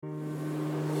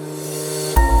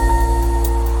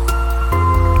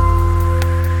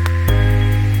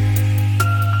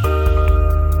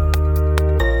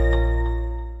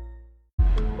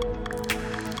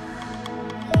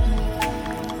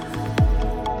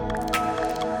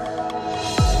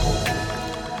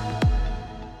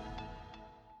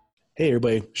Hey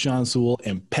everybody, Sean Sewell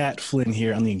and Pat Flynn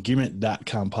here on the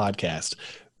Engearment.com podcast.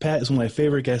 Pat is one of my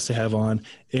favorite guests to have on,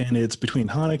 and it's between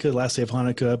Hanukkah, last day of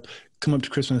Hanukkah, come up to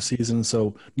Christmas season,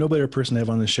 so no better person to have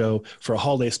on the show for a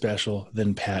holiday special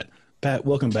than Pat. Pat,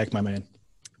 welcome back, my man.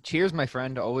 Cheers, my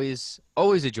friend. Always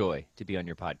a joy to be on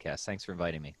your podcast. Thanks for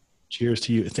inviting me. Cheers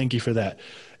to you. Thank you for that.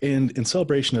 And in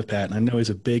celebration of Pat, and I know he's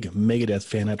a big Megadeth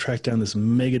fan, I tracked down this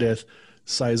Megadeth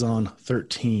Saison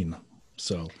 13.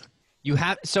 So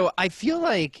I feel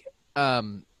like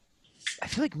Megadeth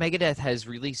has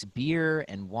released beer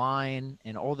and wine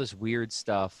and all this weird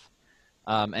stuff.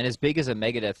 And as big as a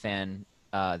Megadeth fan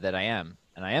that I am,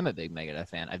 and I am a big Megadeth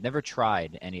fan, I've never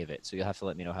tried any of it. So you'll have to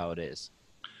let me know how it is.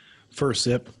 First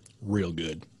sip, real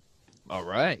good. All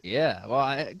right. Yeah. Well,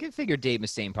 I figured Dave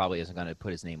Mustaine probably isn't going to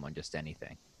put his name on just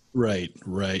anything. Right.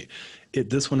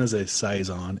 This one is a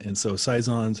Saison, and so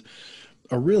Saisons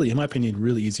are really, in my opinion,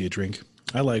 really easy to drink.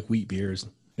 I like wheat beers,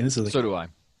 and this is like, So do I.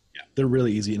 yeah, they're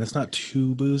really easy, and it's not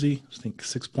too boozy. I think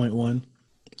 6.1.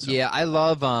 So. Yeah, I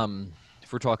love.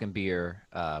 If we're talking beer,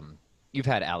 you've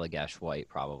had Allagash White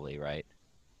probably, right?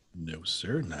 No,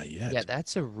 sir, not yet. Yeah,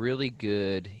 that's a really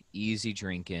good, easy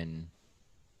drinking.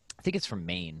 I think it's from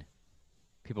Maine.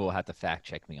 People will have to fact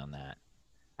check me on that.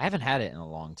 I haven't had it in a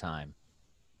long time.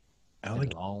 A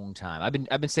long time. I've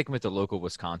been sticking with the local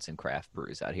Wisconsin craft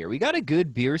brews out here. We got a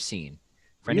good beer scene.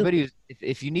 For anybody,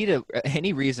 if you need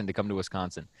any reason to come to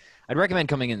Wisconsin, I'd recommend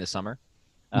coming in the summer.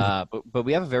 But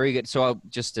we have a very good. So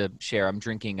just to share, I'm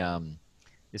drinking.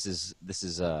 This is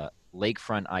a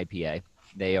Lakefront IPA.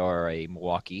 They are a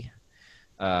Milwaukee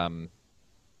company,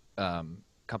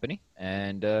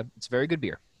 and it's very good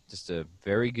beer. Just a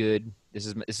very good. This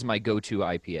is my go-to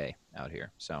IPA out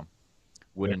here. So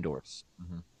would endorse.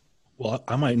 Mm-hmm. Well,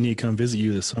 I might need to come visit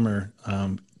you this summer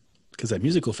because that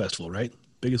musical festival, right?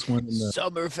 Biggest one in the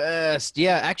Summerfest.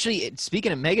 Yeah, actually,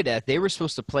 speaking of Megadeth, they were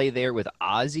supposed to play there with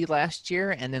Ozzy last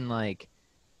year, and then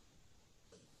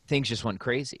things just went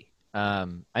crazy. I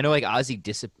know Ozzy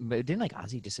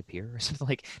Ozzy disappear or something?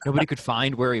 Like nobody could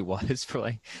find where he was for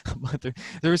a month.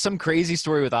 There was some crazy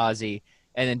story with Ozzy,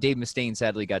 and then Dave Mustaine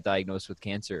sadly got diagnosed with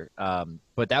cancer.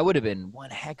 But that would have been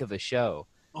one heck of a show.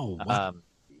 Oh, wow.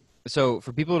 So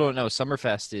for people who don't know,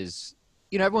 Summerfest is,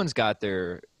 everyone's got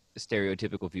their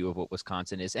stereotypical view of what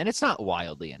Wisconsin is, and it's not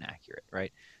wildly inaccurate,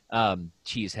 right?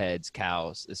 Cheeseheads,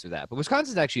 cows, this or that. But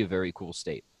Wisconsin's actually a very cool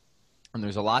state. And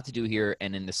there's a lot to do here,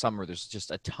 and in the summer, there's just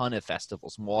a ton of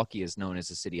festivals. Milwaukee is known as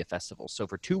a city of festivals. So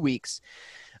for 2 weeks,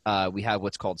 we have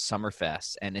what's called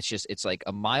Summerfest, and it's like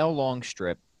a mile-long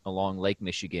strip along Lake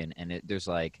Michigan, and there's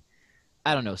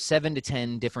 7 to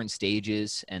 10 different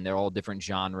stages, and they're all different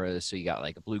genres. So you got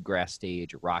a bluegrass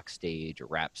stage, a rock stage, a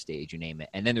rap stage, you name it.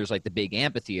 And then there's the big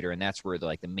amphitheater, and that's where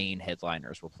the main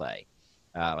headliners will play.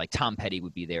 Tom Petty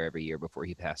would be there every year before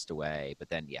he passed away. But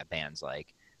then, bands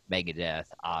like Megadeth,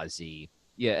 Ozzy.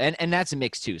 Yeah, and that's a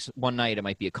mix too. So one night it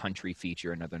might be a country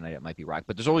feature, another night it might be rock.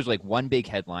 But there's always one big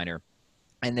headliner.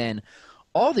 And then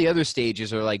all the other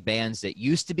stages are bands that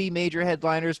used to be major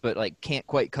headliners, but can't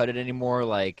quite cut it anymore,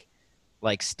 like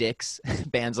Styx,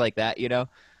 bands like that,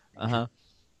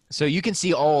 So you can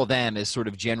see all of them as sort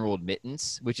of general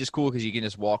admittance, which is cool because you can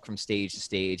just walk from stage to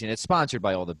stage, and it's sponsored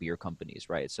by all the beer companies,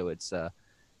 right? So it's a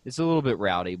little bit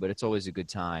rowdy, but it's always a good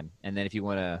time. And then if you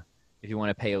want to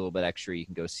pay a little bit extra, you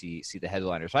can go see the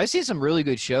headliners. So I've seen some really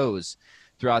good shows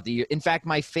throughout the year. In fact,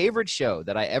 my favorite show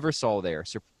that I ever saw there,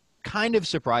 kind of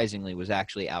surprisingly, was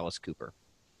actually Alice Cooper.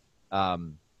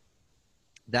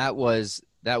 That was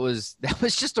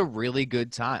just a really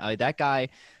good time. That guy,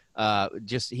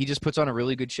 he just puts on a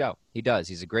really good show. He does.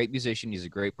 He's a great musician. He's a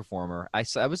great performer. I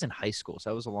was in high school, so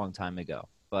that was a long time ago.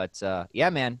 But yeah,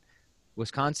 man,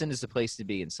 Wisconsin is the place to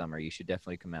be in summer. You should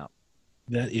definitely come out.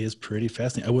 That is pretty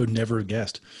fascinating. I would have never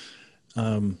guessed.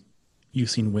 You've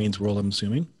seen Wayne's World, I'm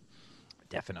assuming.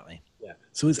 Definitely. Yeah.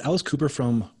 So is Alice Cooper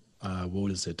from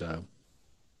Minnesota?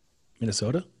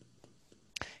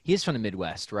 He is from the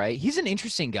Midwest, right? He's an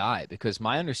interesting guy because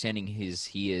my understanding is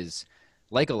he is,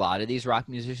 like a lot of these rock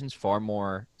musicians, far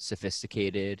more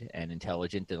sophisticated and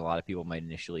intelligent than a lot of people might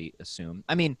initially assume.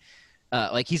 I mean,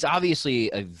 he's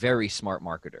obviously a very smart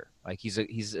marketer.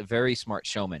 He's a very smart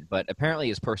showman, but apparently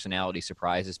his personality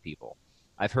surprises people.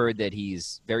 I've heard that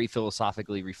he's very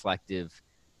philosophically reflective,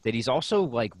 that he's also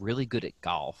really good at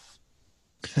golf.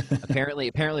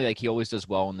 apparently he always does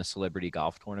well in the celebrity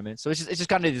golf tournament. So it's just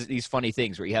kind of these funny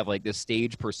things where you have this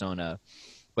stage persona,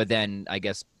 but then I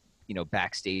guess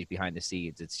backstage behind the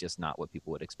scenes, it's just not what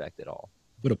people would expect at all.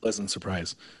 What a pleasant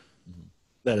surprise. Mm-hmm.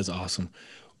 That is awesome.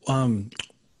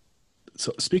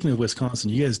 So speaking of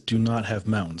Wisconsin, you guys do not have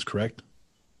mountains, correct?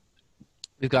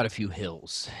 We've got a few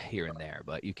hills here and there,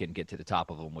 but you can get to the top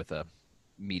of them with a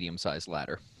medium-sized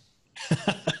ladder.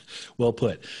 Well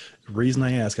put. Reason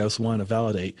I ask, I also want to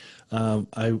validate.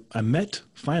 I met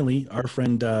finally our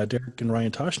friend Derek and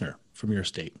Ryan Toshner from your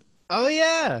state. Oh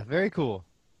yeah, very cool.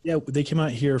 Yeah, they came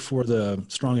out here for the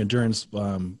Strong Endurance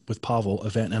with Pavel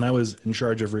event, and I was in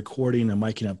charge of recording and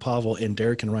miking up Pavel, and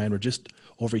Derek and Ryan were just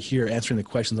over here answering the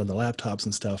questions on the laptops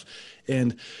and stuff.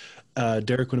 And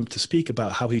Derek went up to speak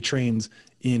about how he trains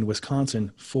in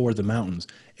Wisconsin for the mountains.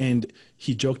 And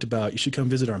he joked about, you should come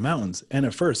visit our mountains. And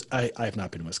at first, I have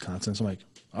not been in Wisconsin, so I'm like,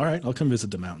 all right, I'll come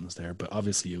visit the mountains there. But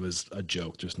obviously, it was a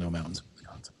joke. There's no mountains in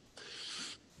Wisconsin.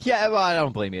 Yeah, well, I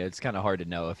don't blame you. It's kind of hard to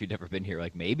know if you've never been here.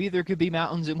 Like maybe there could be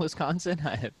mountains in Wisconsin.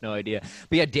 I have no idea.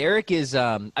 But yeah, Derek is.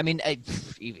 I mean,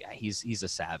 he's a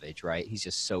savage, right? He's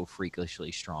just so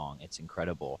freakishly strong. It's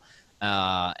incredible.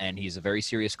 And he's a very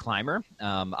serious climber.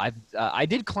 I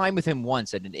did climb with him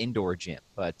once at an indoor gym,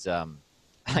 but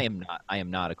I am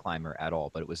not a climber at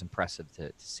all. But it was impressive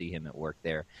to see him at work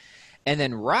there. And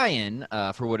then Ryan,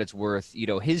 for what it's worth,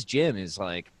 his gym is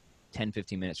like 10,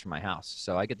 15 minutes from my house,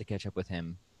 so I get to catch up with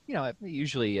him.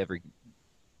 Usually every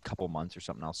couple months or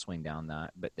something, I'll swing down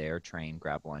but there, train,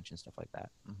 grab lunch, and stuff like that.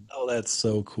 Mm-hmm. Oh, that's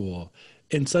so cool.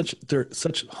 And they're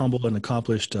such humble and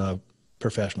accomplished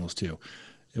professionals too.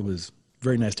 It was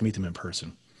very nice to meet them in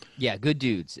person. Yeah, good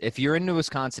dudes. If you're in the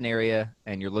Wisconsin area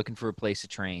and you're looking for a place to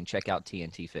train, check out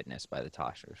TNT Fitness by the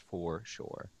Toshners for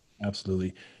sure.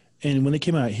 Absolutely. And when they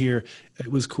came out here,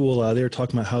 it was cool. They were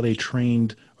talking about how they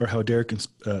trained, or how Derek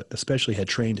especially had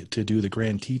trained to do the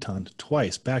Grand Teton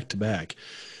twice, back to back.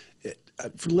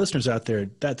 For listeners out there,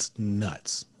 that's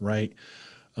nuts, right?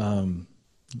 So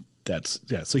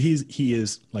he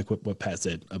is like what Pat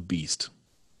said, a beast.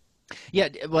 Yeah,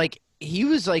 like he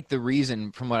was like the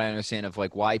reason, from what I understand, of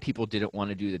like why people didn't want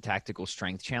to do the tactical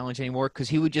strength challenge anymore, because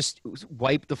he would just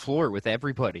wipe the floor with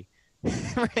everybody.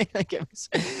 Right?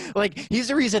 Like he's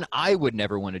the reason I would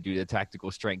never want to do the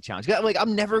tactical strength challenge. Like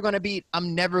I'm never gonna beat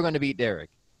Derek.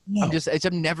 No.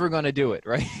 I'm never gonna do it.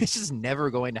 Right? It's just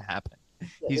never going to happen.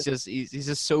 He's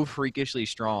just so freakishly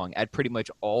strong at pretty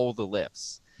much all the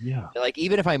lifts. Yeah. Like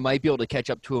even if I might be able to catch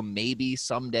up to him maybe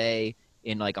someday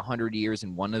in like 100 years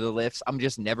in one of the lifts, I'm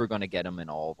just never gonna get him in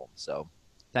all of them. So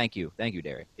thank you,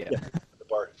 Derek. Yeah. The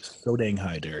bar is so dang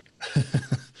high, Derek.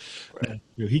 Right.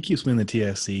 He keeps winning the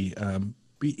TSC.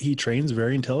 He trains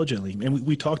very intelligently, and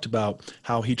we talked about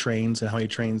how he trains and how he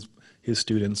trains his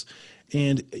students.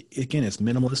 And again, it's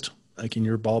minimalist, like in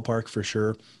your ballpark for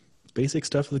sure. Basic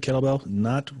stuff with the kettlebell,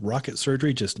 not rocket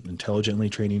surgery, just intelligently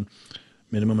training,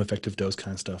 minimum effective dose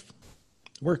kind of stuff.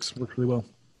 Works really well.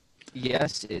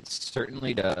 Yes, it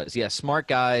certainly does. Yeah, smart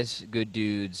guys, good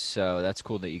dudes. So that's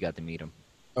cool that you got to meet them.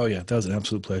 Oh yeah, that was an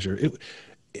absolute pleasure.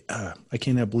 I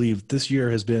cannot believe this year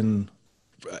has been,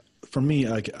 for me,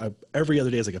 like every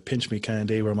other day is like a pinch me kind of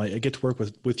day where I'm like, I get to work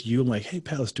with you. I'm like, hey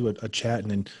Pat, let's do a chat,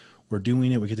 and then we're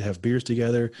doing it. We get to have beers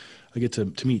together. I get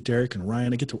to meet Derek and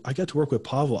Ryan. I got to work with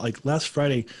Pavel. Like last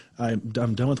Friday, I'm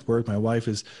done with work. My wife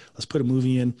is, let's put a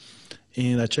movie in,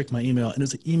 and I checked my email, and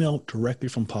it's an email directly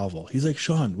from Pavel. He's like,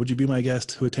 Sean, would you be my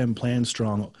guest to attend Plan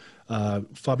Strong?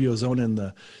 Fabio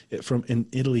Zona in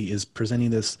Italy is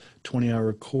presenting this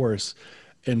 20-hour course.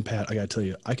 And Pat, I got to tell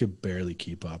you, I could barely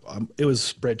keep up. It was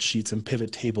spreadsheets and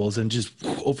pivot tables and just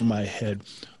over my head.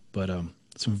 But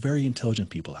some very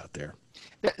intelligent people out there.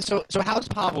 So how's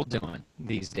Pavel doing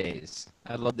these days?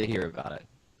 I'd love to hear about it.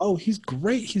 Oh, he's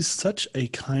great. He's such a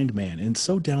kind man and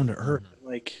so down to earth.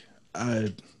 Like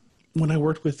when I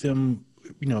worked with him,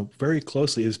 very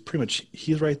closely, is pretty much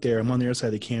he's right there. I'm on the other side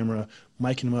of the camera,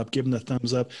 miking him up, giving the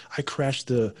thumbs up. I crashed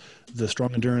the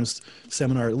Strong Endurance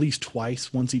seminar at least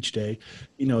once each day.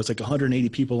 It's like 180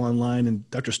 people online, and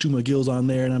Dr. Stu McGill's on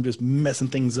there, and I'm just messing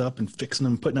things up and fixing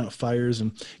them, putting out fires,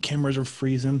 and cameras are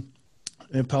freezing.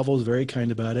 And Pavel's very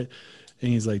kind about it,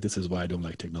 and he's like, "This is why I don't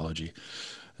like technology."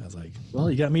 I was like, "Well,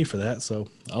 you got me for that, so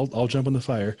I'll jump in the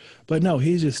fire." But no,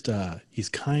 he's just he's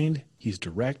kind, he's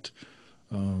direct.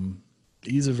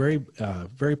 He's a very,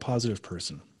 very positive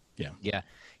person. Yeah. Yeah.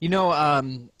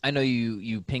 I know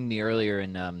you pinged me earlier,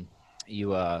 and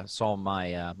you saw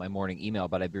my my morning email,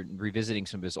 but I've been revisiting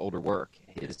some of his older work.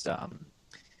 His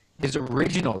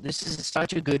original. This is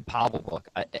such a good Pavel book,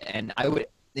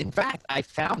 in fact, I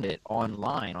found it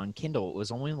online on Kindle. It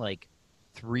was only like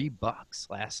 $3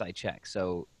 last I checked.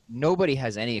 So nobody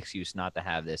has any excuse not to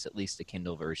have this, at least the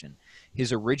Kindle version.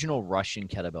 His original Russian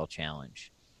kettlebell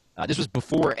challenge. This was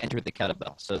before Enter the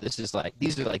Kettlebell. So these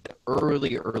are like the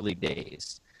early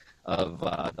days of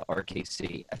the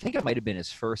RKC. I think it might have been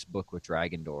his first book with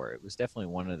Dragon Door. It was definitely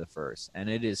one of the first. And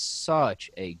it is such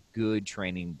a good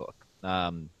training book.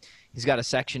 he's got a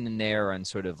section in there on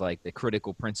sort of like the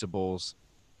critical principles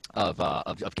of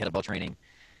kettlebell training.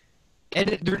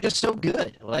 And they're just so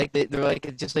good. Like they're like,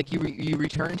 it's just like you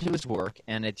return to his work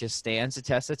and it just stands the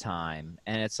test of time.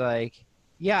 And it's like,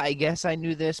 yeah, I guess I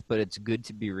knew this, but it's good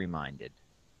to be reminded.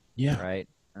 Yeah. Right.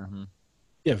 Uh-huh.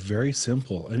 Yeah. Very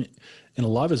simple. I mean, and a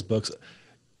lot of his books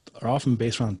are often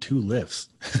based around 2 lifts,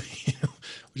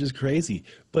 which is crazy.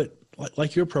 But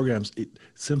like your programs,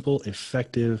 simple,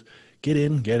 effective, get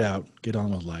in, get out, get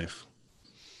on with life.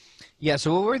 Yeah,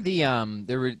 so what were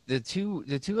there were the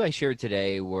two I shared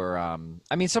today were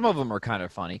I mean, some of them are kind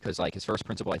of funny because like his first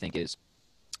principle I think is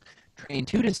train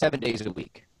 2 to 7 days a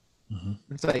week. Mm-hmm.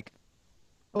 It's like,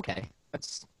 okay,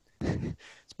 that's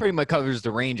it's pretty much covers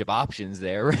the range of options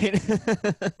there, right?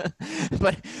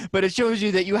 but it shows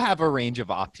you that you have a range of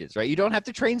options, right? You don't have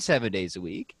to train 7 days a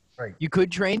week. Right. You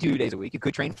could train 2 days a week. You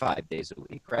could train 5 days a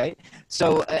week, right?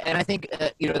 So, and I think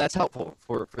that's helpful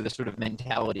for the sort of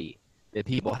mentality that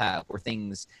people have or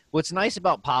things. What's nice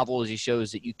about Pavel is he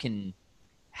shows that you can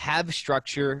have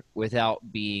structure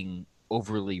without being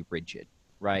overly rigid,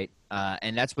 right?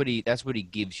 And that's what he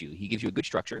gives you. He gives you a good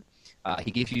structure. He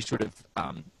gives you sort of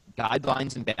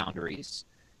guidelines and boundaries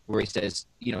where he says,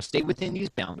 stay within these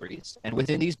boundaries, and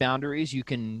within these boundaries you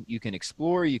can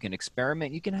explore, you can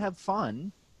experiment, you can have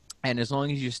fun, and as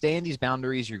long as you stay in these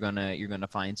boundaries, you're gonna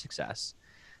find success.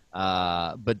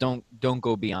 But don't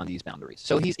go beyond these boundaries.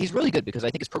 So he's really good because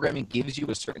I think his programming gives you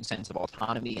a certain sense of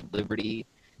autonomy and liberty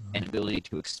and ability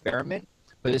to experiment,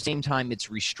 but at the same time it's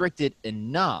restricted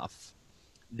enough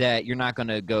that you're not going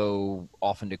to go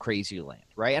off into crazy land,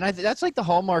 right? And that's like the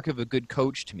hallmark of a good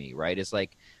coach to me, right? Is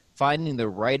like finding the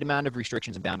right amount of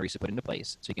restrictions and boundaries to put into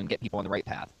place so you can get people on the right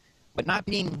path, but not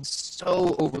being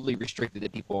so overly restricted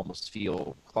that people almost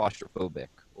feel claustrophobic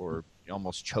or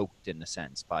almost choked in a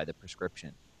sense by the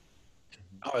prescription.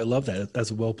 Oh, I love that.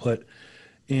 That's well put.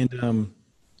 And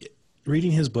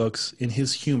reading his books and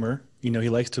his humor, he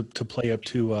likes to play up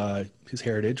to his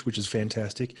heritage, which is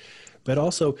fantastic. But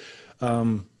also,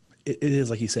 it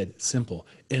is, like he said, simple.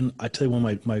 And I tell you, one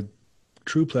of my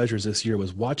true pleasures this year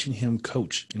was watching him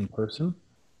coach in person.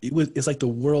 It's like the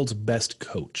world's best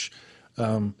coach.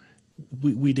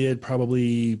 We did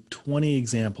probably 20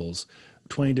 examples,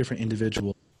 20 different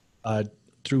individuals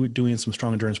through doing some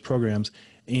strong endurance programs.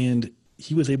 And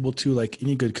he was able to, like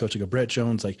any good coach, like a Brett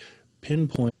Jones, like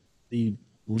pinpoint the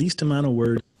least amount of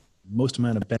words, most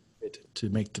amount of benefit to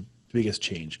make the biggest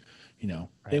change. Right.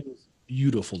 It was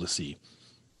beautiful to see.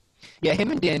 Yeah, him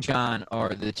and Dan John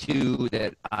are the two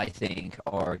that I think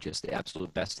are just the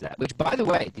absolute best at that. Which, by the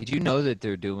way, did you know that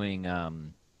they're doing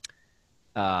and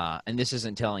this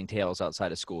isn't telling tales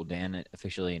outside of school. Dan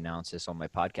officially announced this on my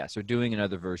podcast. They're doing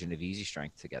another version of Easy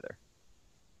Strength together.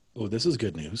 Oh, this is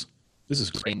good news. This is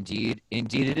great.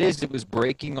 Indeed it is. It was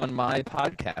breaking on my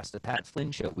podcast, the Pat Flynn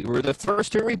Show. We were the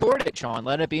first to report it, Sean.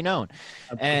 Let it be known.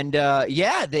 And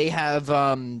they have,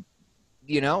 Dan,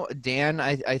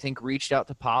 I think reached out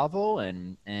to Pavel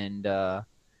and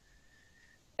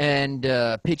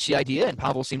pitched the idea, and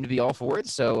Pavel seemed to be all for it.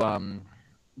 So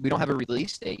we don't have a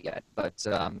release date yet, but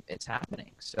it's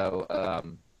happening.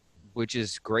 So, which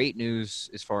is great news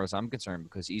as far as I'm concerned,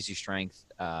 because Easy Strength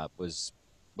was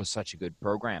such a good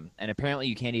program, and apparently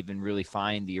you can't even really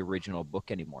find the original book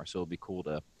anymore, so it'll be cool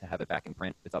to have it back in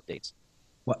print with updates.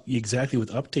 Well, exactly, with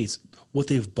updates, what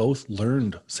they've both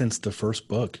learned since the first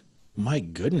book. My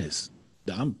goodness,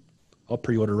 I'll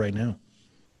pre-order right now.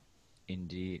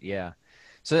 Indeed. Yeah.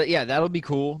 So yeah, that'll be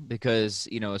cool because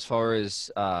as far as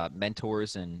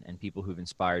mentors and people who've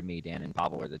inspired me, Dan and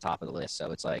Pavel are at the top of the list.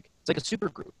 So it's like a super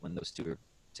group when those two are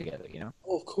together,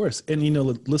 Oh, of course. And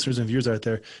listeners and viewers out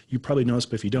there, you probably noticed,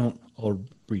 but if you don't, I'll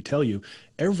retell you.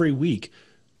 Every week,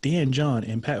 Dan John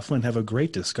and Pat Flynn have a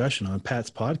great discussion on Pat's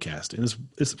podcast, and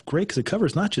it's great because it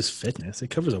covers not just fitness; it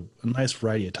covers a nice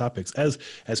variety of topics. As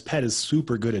Pat is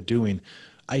super good at doing.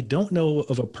 I don't know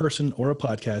of a person or a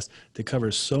podcast that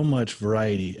covers so much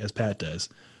variety as Pat does.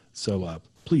 So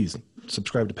please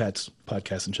subscribe to Pat's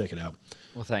podcast and check it out.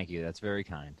 Well, thank you. That's very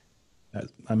kind.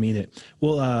 I mean it.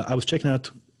 Well, I was checking out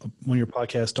one of your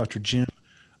podcasts, Dr. Jim,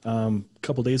 a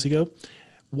couple days ago.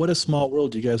 What a small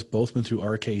world. You guys both went through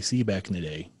RKC back in the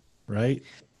day, right?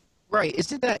 Right.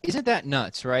 Isn't that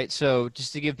nuts, right? So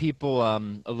just to give people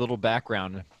a little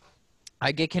background,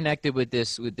 I get connected with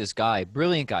this guy,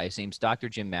 brilliant guy. His name's Dr.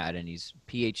 Jim Madden. He's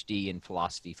PhD in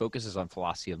philosophy, focuses on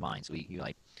philosophy of mind. So he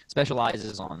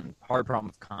specializes on hard problem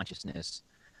of consciousness.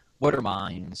 What are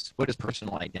minds? What is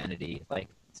personal identity? Like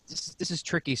this is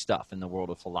tricky stuff in the world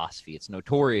of philosophy. It's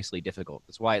notoriously difficult.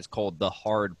 That's why it's called the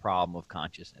hard problem of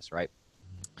consciousness, right?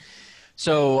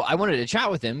 So I wanted to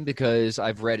chat with him because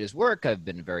I've read his work. I've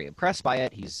been very impressed by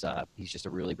it. He's just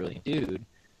a really brilliant dude.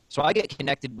 So I get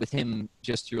connected with him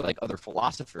just through like other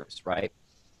philosophers, right?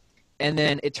 And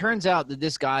then it turns out that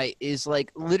this guy is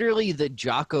like literally the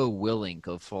Jocko Willink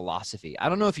of philosophy. I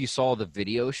don't know if you saw the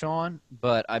video, Sean,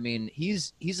 but I mean,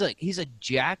 he's a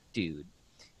jack dude.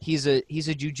 He's a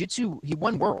jiu-jitsu. He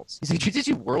won worlds. He's a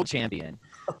jiu-jitsu world champion,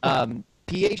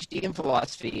 PhD in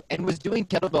philosophy, and was doing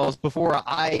kettlebells before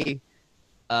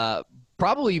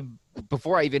probably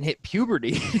before I even hit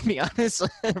puberty, to be honest,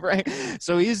 right?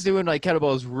 So he's doing like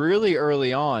kettlebells really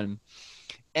early on.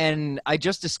 And I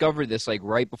just discovered this like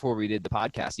right before we did the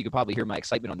podcast. You could probably hear my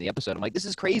excitement on the episode. I'm like, this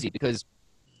is crazy because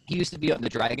he used to be on the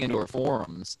Dragon Door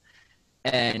forums.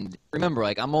 And remember,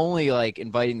 like, I'm only like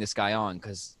inviting this guy on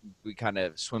because we kind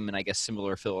of swim in, I guess,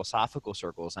 similar philosophical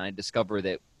circles. And I discovered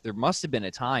that there must have been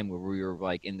a time where we were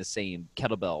like in the same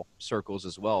kettlebell circles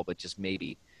as well, but just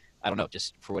maybe, I don't know,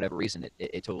 just for whatever reason,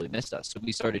 it totally missed us. So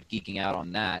we started geeking out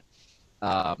on that.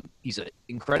 He's an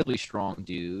incredibly strong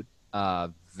dude,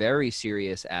 very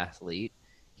serious athlete.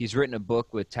 He's written a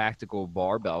book with Tactical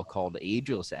Barbell called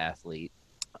Ageless Athlete.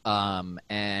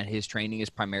 And his training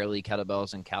is primarily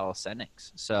kettlebells and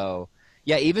calisthenics. So,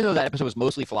 yeah, even though that episode was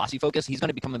mostly philosophy focused, he's going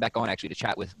to be coming back on actually to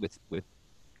chat with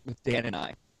Dan and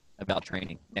I about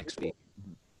training next week.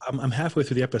 I'm halfway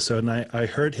through the episode, and I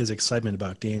heard his excitement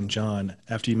about Dan John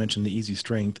after you mentioned the easy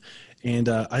strength. And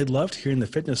I loved hearing the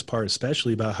fitness part,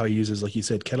 especially about how he uses, like you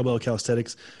said, kettlebell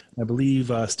calisthenics, I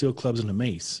believe steel clubs and a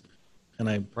mace. And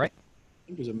I think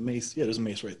there's a mace. Yeah, there's a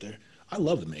mace right there. I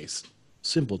love the mace.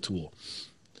 Simple tool.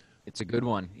 It's a good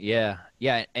one. Yeah.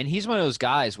 Yeah. And he's one of those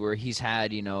guys where he's had,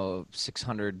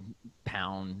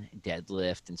 600-pound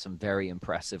deadlift and some very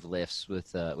impressive lifts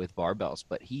with barbells.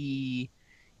 But he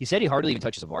said he hardly even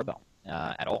touches a barbell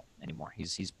at all anymore.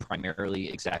 He's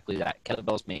primarily exactly that.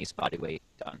 Kettlebells, mace, body weight,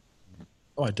 done.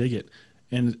 Oh, I dig it.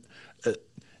 And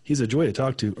he's a joy to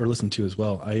talk to or listen to as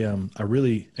well. I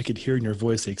could hear in your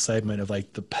voice the excitement of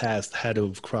like the past had to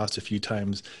have crossed a few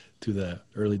times through the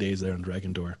early days there on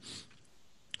Dragon Door.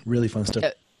 Really fun stuff.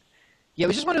 Yeah, it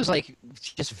was just one of those like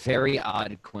just very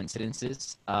odd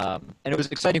coincidences, and it was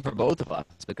exciting for both of us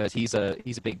because he's a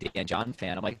big Dan John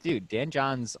fan. I'm like, dude, Dan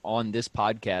John's on this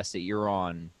podcast that you're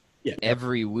on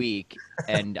every week,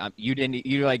 and you didn't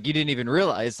even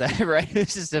realize that, right?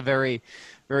 It's just a very,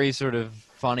 very sort of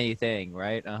funny thing,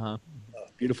 right?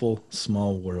 Beautiful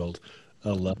small world. I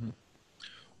love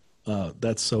it.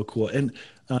 That's so cool. And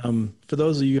for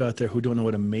those of you out there who don't know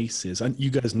what a mace is,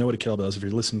 you guys know what a kettlebell is. If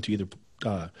you're listening to either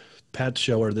Pat's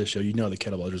show or this show, you know the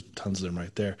kettlebell. There's tons of them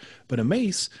right there. But a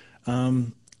mace,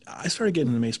 I started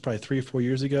getting the mace probably 3 or 4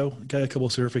 years ago. Got a couple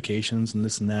of certifications and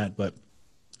this and that. But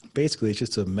basically, it's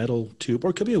just a metal tube, or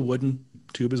it could be a wooden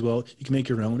tube as well. You can make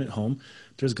your own at home.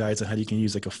 There's guides on how you can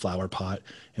use like a flower pot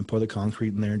and pour the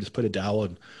concrete in there and just put a dowel,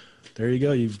 and there you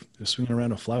go. You're swinging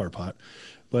around a flower pot.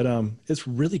 But it's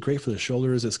really great for the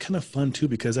shoulders. It's kind of fun too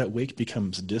because that weight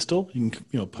becomes distal. You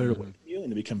can put it away from you,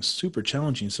 and it becomes super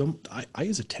challenging. So I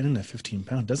use a 10 and a 15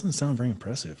 pound. Doesn't sound very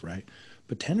impressive, right?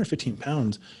 But 10 or 15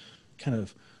 pounds, kind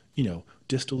of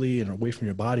distally and away from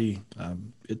your body,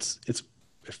 it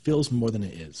feels more than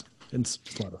it is. It's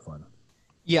a lot of fun.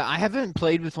 Yeah, I haven't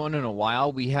played with one in a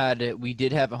while. We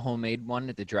did have a homemade one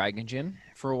at the Dragon Gym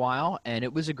for a while, and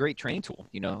it was a great training tool.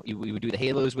 We would do the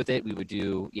halos with it. We would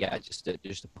do just the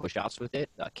push outs with it,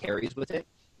 carries with it.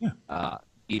 Yeah.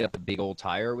 Beat up a big old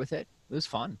tire with it. It was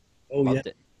fun. Loved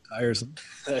it. Tires,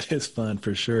 that is fun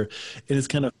for sure. And it's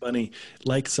kind of funny,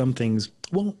 like some things.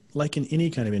 Well, like in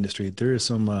any kind of industry, there is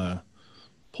some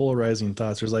polarizing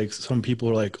thoughts. There's like some people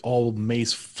are like all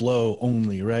mace flow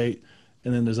only, right?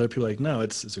 And then there's other people like, no,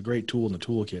 it's a great tool in the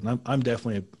toolkit. And I'm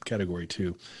definitely a category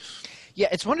 2. Yeah,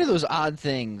 it's one of those odd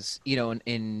things,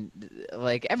 in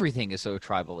like everything is so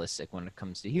tribalistic when it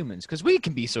comes to humans because we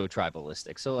can be so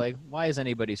tribalistic. So like, why is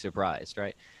anybody surprised,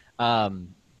 right?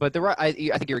 But I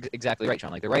think you're exactly right,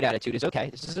 Sean. Like the right attitude is okay.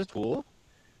 This is a tool.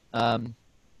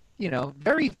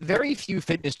 Very, very few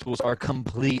fitness tools are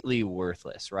completely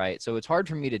worthless, right? So it's hard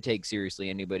for me to take seriously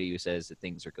anybody who says that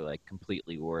things are like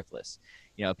completely worthless.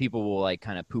 People will like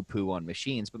kind of poo-poo on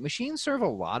machines, but machines serve a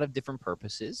lot of different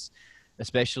purposes,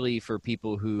 especially for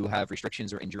people who have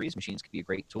restrictions or injuries. Machines can be a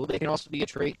great tool. They can also be a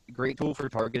great tool for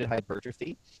targeted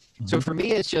hypertrophy. Mm-hmm. So for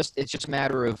me, it's just a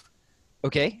matter of,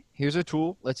 okay, here's a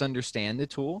tool. Let's understand the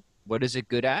tool. What is it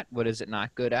good at? What is it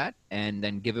not good at? And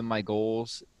then given my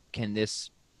goals, can this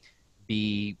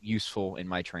be useful in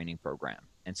my training program?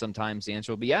 And sometimes the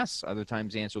answer will be yes. Other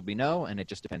times the answer will be no. And it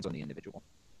just depends on the individual.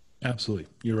 Absolutely.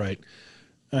 You're right.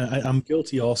 I'm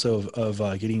guilty also of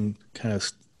getting kind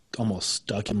of almost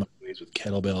stuck in my ways with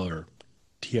kettlebell or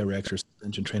TRX or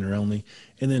suspension trainer only.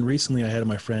 And then recently I had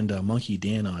my friend Monkey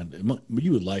Dan on.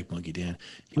 You would like Monkey Dan.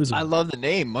 He was I love the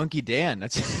name Monkey Dan.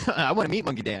 That's I want to meet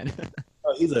Monkey Dan.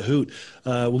 he's a hoot.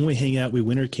 When we hang out, we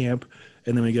winter camp,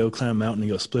 and then we go climb a mountain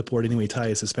and go split boarding, and we tie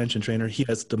a suspension trainer. He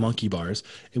has the monkey bars,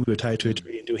 and we would tie it to a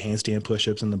tree and do handstand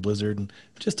push-ups in the blizzard, and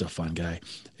just a fun guy.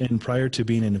 And prior to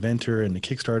being an inventor and a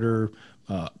Kickstarter,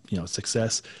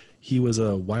 success, he was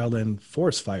a wildland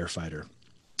forest firefighter.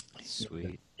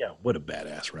 Sweet. Yeah, what a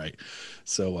badass, right?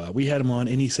 So we had him on,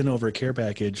 and he sent over a care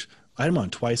package. I had him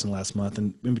on twice in the last month,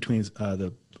 and in between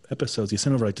the episodes, he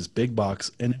sent over like this big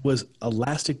box, and it was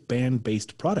elastic band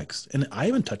based products. And I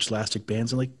haven't touched elastic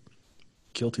bands in like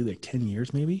 10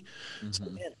 years maybe. Mm-hmm. So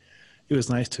man, it was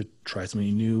nice to try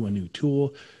something new, a new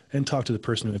tool, and talk to the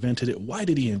person who invented it. Why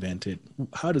did he invent it?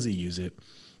 How does he use it?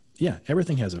 Yeah,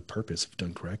 everything has a purpose if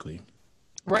done correctly.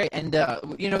 Right, and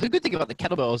the good thing about the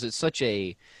kettlebell is it's such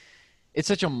a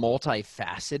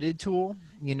multifaceted tool.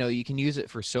 You can use it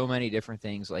for so many different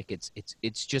things. Like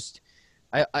it's just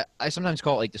I sometimes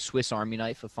call it like the Swiss Army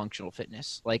knife of functional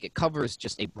fitness. Like it covers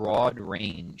just a broad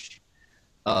range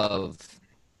of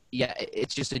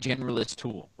it's just a generalist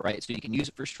tool, right? So you can use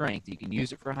it for strength, you can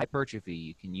use it for hypertrophy,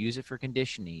 you can use it for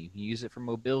conditioning, you can use it for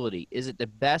mobility. Is it the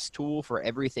best tool for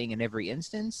everything in every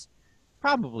instance?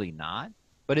 Probably not.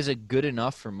 But is it good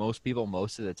enough for most people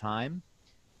most of the time?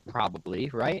 Probably,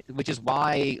 right? Which is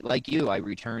why, like you, I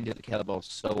return to the kettlebell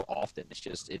so often. It's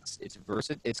just it's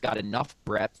versatile. It's got enough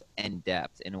breadth and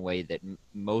depth in a way that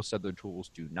most other tools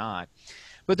do not.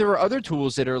 But there are other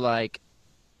tools that are like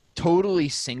totally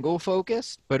single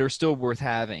focused, but are still worth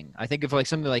having. I think of like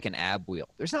something like an ab wheel.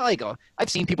 There's not like I've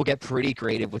seen people get pretty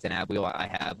creative with an ab wheel. I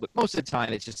have, but most of the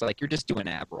time it's just like you're just doing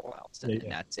ab rollouts and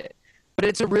that's it. But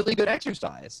it's a really good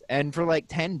exercise. And for like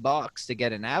 $10 to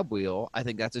get an ab wheel, I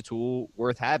think that's a tool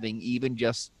worth having, even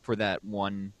just for that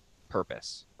one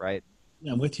purpose, right?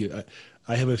 Yeah, I'm with you.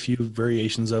 I have a few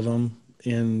variations of them,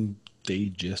 and they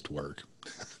just work.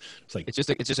 It's just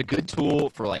a good tool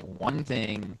for like one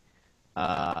thing,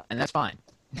 and that's fine.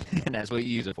 And that's what you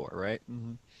use it for, right?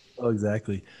 Mm-hmm. Oh,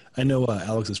 exactly. I know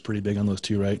Alex is pretty big on those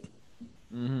too, right?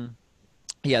 Mm-hmm.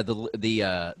 Yeah,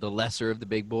 the lesser of the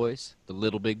big boys, the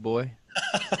little big boy.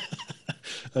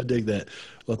 I dig that.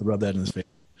 We'll have to rub that in his face.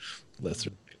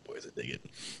 Lesser big boys, I dig it.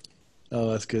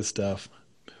 Oh, that's good stuff.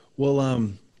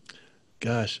 Well,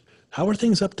 gosh, how are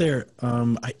things up there?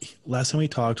 Last time we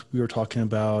talked, we were talking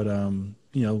about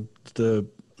the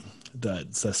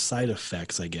side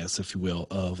effects, I guess, if you will,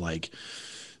 of like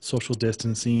social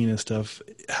distancing and stuff.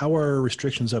 How are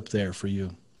restrictions up there for you?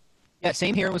 Yeah,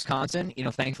 same here in Wisconsin.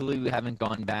 Thankfully we haven't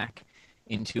gone back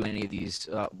into any of these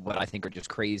what I think are just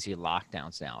crazy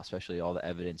lockdowns now, especially all the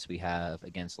evidence we have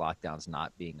against lockdowns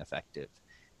not being effective.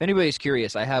 If anybody's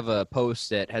curious, I have a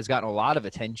post that has gotten a lot of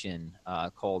attention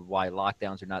called Why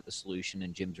Lockdowns Are Not the Solution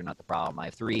and Gyms Are Not the Problem. I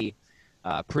have 3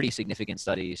 pretty significant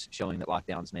studies showing that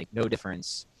lockdowns make no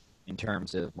difference in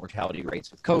terms of mortality rates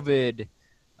with COVID,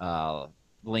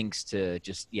 links to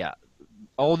just,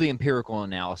 all the empirical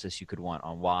analysis you could want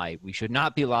on why we should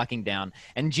not be locking down.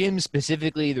 And gyms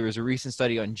specifically, there was a recent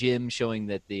study on gyms showing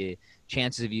that the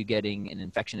chances of you getting an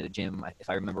infection at a gym, if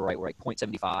I remember right, were like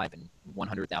 0.75 and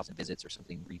 100,000 visits or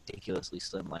something ridiculously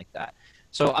slim like that.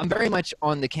 So I'm very much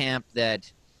on the camp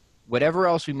that whatever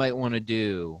else we might want to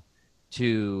do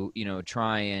to,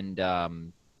 try and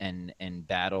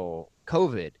battle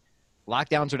COVID,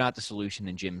 lockdowns are not the solution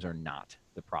and gyms are not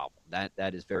the problem.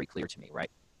 That is very clear to me,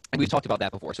 right? And we've talked about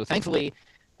that before. So thankfully,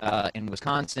 in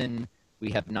Wisconsin,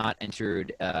 we have not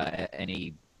entered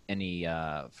any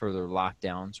further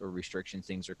lockdowns or restrictions.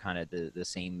 Things are kind of the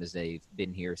same as they've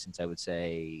been here since, I would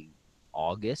say,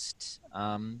 August,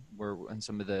 when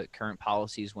some of the current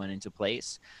policies went into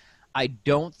place. I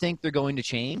don't think they're going to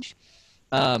change.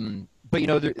 But,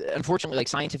 unfortunately, like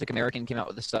Scientific American came out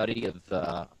with a study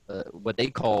of what they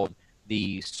called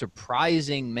the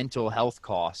surprising mental health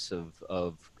costs of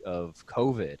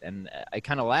COVID. And I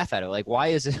kind of laugh at it. Like, why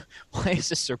is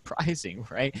this surprising,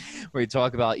 right? Where you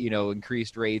talk about,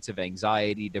 increased rates of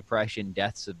anxiety, depression,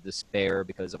 deaths of despair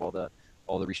because of all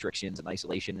the restrictions and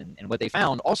isolation. And what they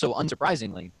found, also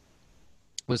unsurprisingly,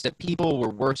 was that people were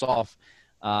worse off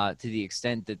to the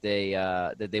extent that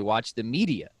they watched the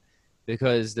media.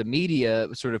 Because the media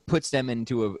sort of puts them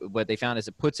into what they found is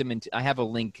it puts them into. I have a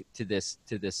link to this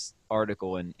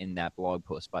article in that blog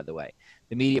post, by the way.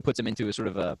 The media puts them into a sort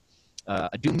of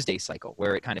a doomsday cycle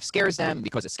where it kind of scares them.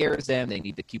 Because it scares them, they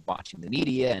need to keep watching the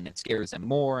media, and it scares them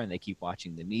more, and they keep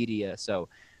watching the media. So,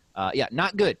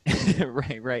 not good,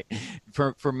 right.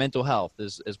 For mental health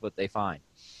is what they find.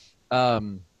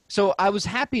 So I was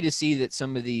happy to see that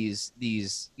some of these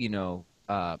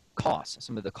costs,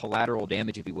 some of the collateral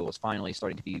damage, if you will, is finally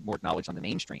starting to be more acknowledged on the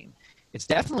mainstream. It's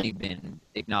definitely been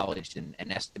acknowledged and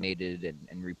estimated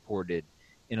and reported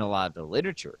in a lot of the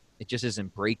literature. It just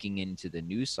isn't breaking into the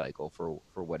news cycle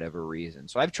for whatever reason.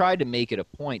 So I've tried to make it a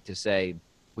point to say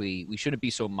we shouldn't be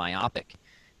so myopic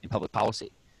in public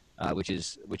policy, which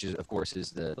is of course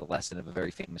is the lesson of a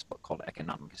very famous book called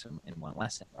Economics in One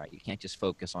Lesson, right? You can't just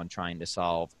focus on trying to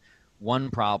solve one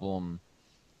problem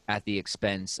at the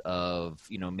expense of,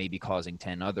 you know, maybe causing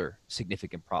 10 other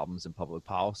significant problems in public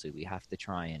policy. We have to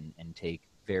try and take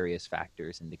various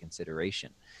factors into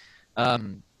consideration.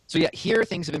 So yeah, here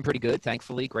things have been pretty good,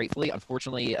 thankfully, gratefully.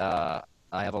 Unfortunately, I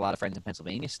have a lot of friends in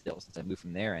Pennsylvania still since I moved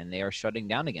from there, and they are shutting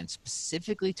down again,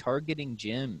 specifically targeting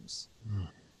gyms,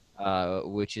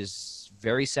 which is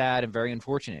very sad and very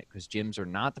unfortunate because gyms are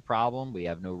not the problem. We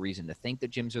have no reason to think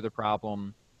that gyms are the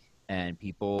problem. And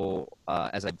people,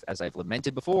 as I've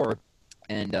lamented before,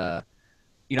 and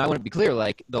you know, I want to be clear,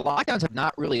 like the lockdowns have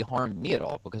not really harmed me at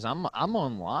all because I'm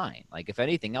online. Like if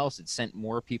anything else, it sent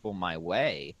more people my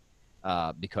way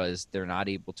because they're not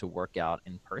able to work out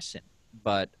in person.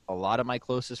 But a lot of my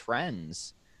closest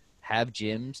friends have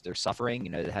gyms. They're suffering.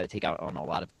 You know, they had to take out on a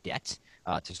lot of debt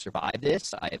to survive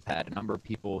this. I've had a number of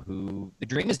people who the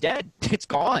dream is dead. It's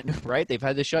gone, right? They've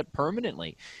had to shut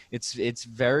permanently. It's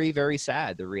very, very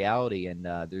sad, the reality. And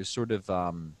there's sort of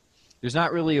there's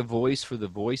not really a voice for the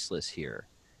voiceless here.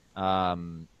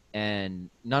 And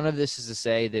none of this is to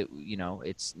say that, you know,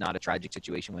 it's not a tragic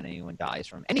situation when anyone dies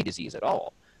from any disease at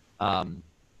all.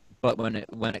 But when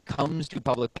it comes to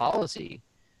public policy,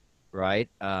 right,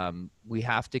 we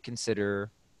have to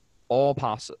consider all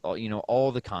possible, you know,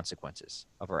 all the consequences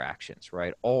of our actions,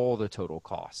 right, all the total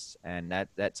costs, and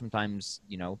that sometimes,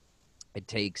 you know, it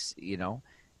takes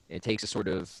a sort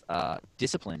of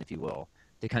discipline, if you will,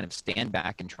 to kind of stand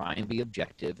back and try and be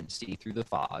objective and see through the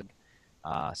fog,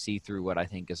 see through what I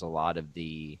think is a lot of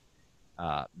the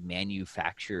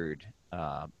manufactured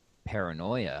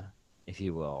paranoia, if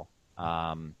you will.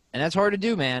 And that's hard to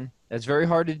do, man. That's very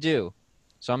hard to do.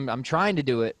 So I'm trying to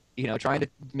do it, you know, trying to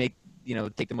make, you know,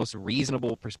 take the most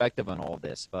reasonable perspective on all of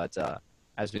this. But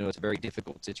as we know, it's a very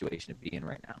difficult situation to be in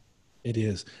right now. It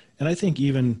is. And I think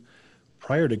even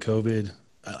prior to COVID,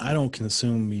 I don't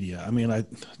consume media. I mean, I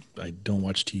don't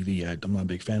watch TV. I'm not a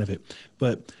big fan of it.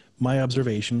 But my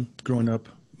observation growing up,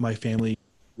 my family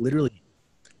literally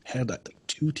had like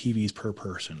 2 TVs per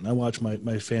person. I watched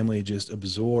my family just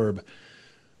absorb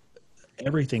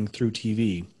everything through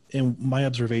TV. And my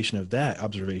observation of that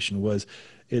observation was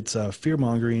it's fear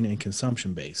mongering and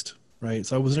consumption based, right?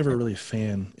 So I was never really a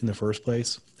fan in the first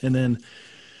place. And then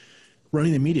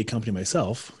running a media company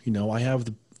myself, you know, I have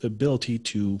the ability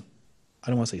to, I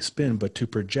don't want to say spin, but to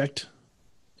project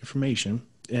information.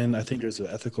 And I think there's an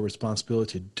ethical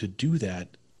responsibility to do that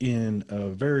in a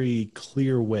very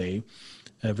clear way,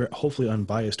 a very, hopefully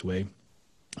unbiased way,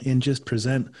 and just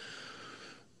present,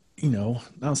 you know,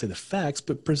 I don't say the facts,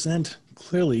 but present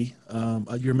clearly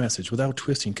your message without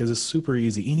twisting, because it's super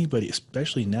easy. Anybody,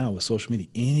 especially now with social media,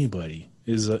 anybody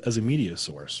is as a media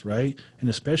source, right? And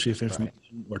especially if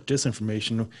information or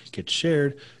disinformation gets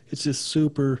shared, it's just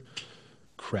super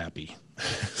crappy.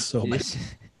 So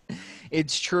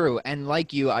it's true. And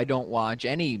like you, I don't watch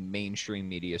any mainstream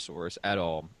media source at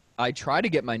all. I try to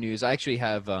get my news. I actually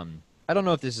have, I don't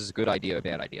know if this is a good idea or a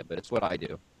bad idea, but it's what I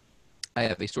do. I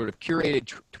have a sort of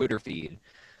curated Twitter feed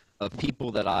of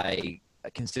people that I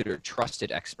consider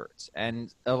trusted experts.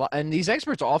 And these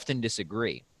experts often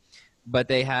disagree, but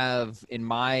they have, in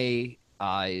my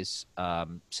eyes,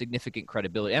 significant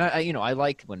credibility. And I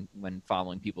like when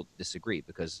following people disagree,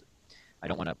 because I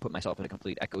don't want to put myself in a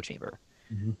complete echo chamber.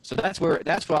 Mm-hmm. So that's where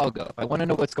I'll go. If I want to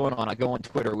know what's going on, I go on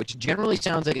Twitter, which generally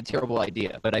sounds like a terrible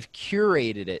idea, but I've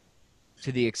curated it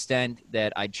to the extent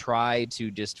that I try to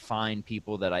just find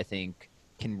people that I think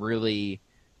can really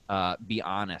be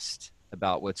honest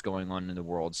about what's going on in the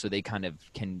world, so they kind of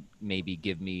can maybe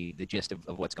give me the gist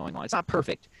of what's going on. It's not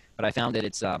perfect, but I found that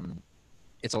it's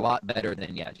a lot better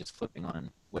than just flipping on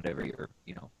whatever your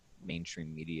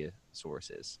mainstream media source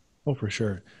is. Oh, for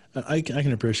sure. I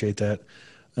can appreciate that.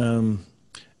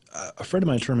 A friend of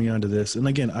mine turned me on to this, and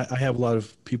again, I have a lot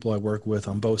of people I work with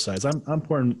on both sides. I'm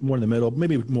more in the middle,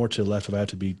 maybe more to the left if I have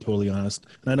to be totally honest.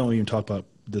 And I don't even talk about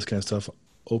this kind of stuff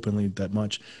openly that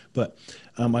much, but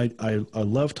I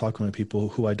love talking with people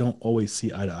who I don't always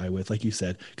see eye to eye with, like you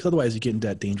said, because otherwise you get in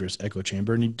that dangerous echo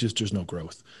chamber and there's no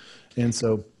growth. And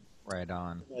so, right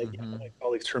on. My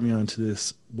colleagues turned me on to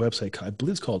this website. I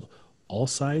believe it's called All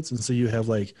Sides, and so you have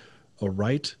like a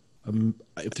right,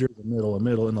 if there's a middle,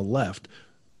 and a left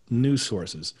news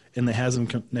sources, and they has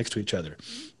them next to each other,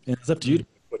 and it's up to you to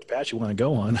pick path you want to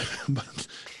go on. But,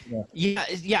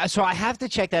 Yeah. So I have to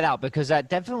check that out because that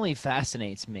definitely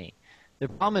fascinates me. The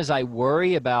problem is I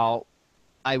worry, and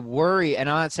I'm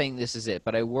not saying this is it,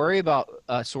 but I worry about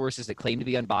sources that claim to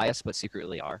be unbiased but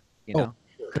secretly are, you know?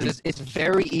 Because it's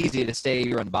very easy to say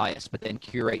you're unbiased, but then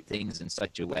curate things in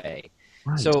such a way.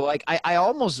 Right. So like I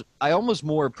almost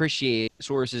more appreciate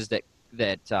sources that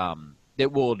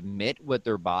will admit what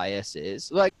their bias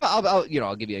is. Like I'll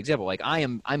give you an example. Like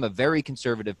I'm a very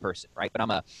conservative person, right? But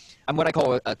I'm what I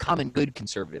call a common good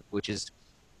conservative, which is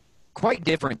quite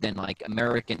different than like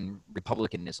American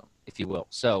republicanism, if you will.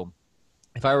 So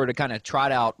if I were to kind of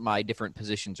trot out my different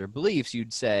positions or beliefs,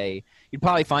 you'd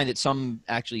probably find that some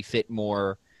actually fit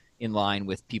more in line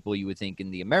with people you would think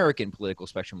in the American political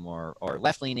spectrum are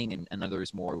left-leaning and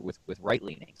others more with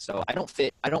right-leaning. So I don't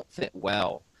fit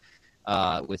well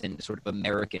within the sort of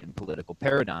American political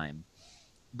paradigm.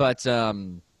 But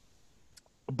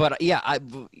yeah,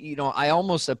 I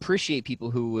almost appreciate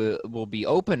people who will be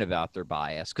open about their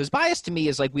bias, because bias to me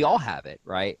is like we all have it,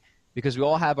 right? Because we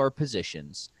all have our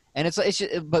positions. And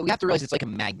but we have to realize it's like a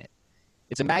magnet.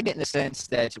 It's a magnet in the sense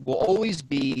that we'll always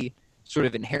be sort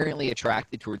of inherently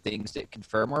attracted toward things that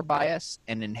confirm our bias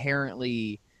and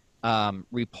inherently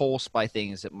repulsed by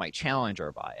things that might challenge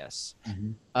our bias.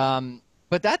 Mm-hmm.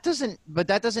 But that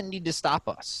doesn't need to stop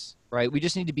us, right? We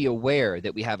just need to be aware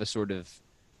that we have a sort of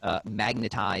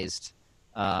magnetized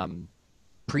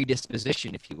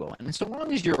predisposition, if you will. And so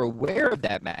long as you're aware of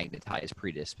that magnetized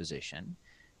predisposition,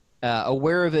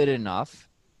 aware of it enough,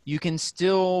 you can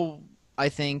still, I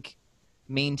think,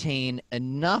 maintain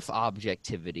enough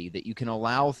objectivity that you can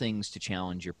allow things to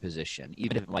challenge your position,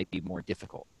 even if it might be more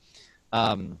difficult.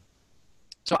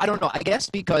 So I don't know. I guess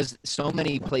because so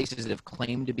many places that have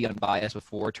claimed to be unbiased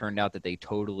before turned out that they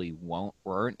totally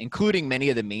weren't, including many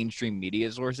of the mainstream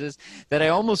media sources, that I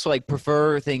almost like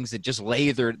prefer things that just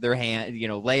lay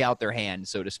lay out their hand,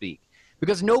 so to speak.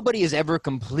 Because nobody is ever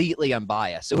completely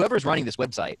unbiased. So whoever's running this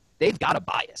website, they've got a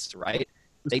bias, right?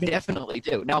 They definitely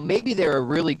do. Now, maybe they're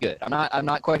really good. I'm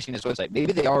not questioning this website.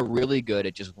 Maybe they are really good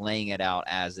at just laying it out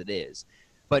as it is.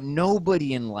 But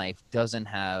nobody in life doesn't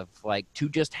have to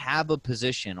just have a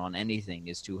position on anything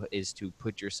is to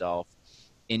put yourself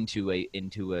into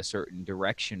a certain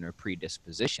direction or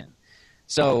predisposition.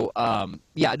 So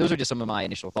yeah, those are just some of my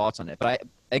initial thoughts on it. But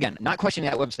again, not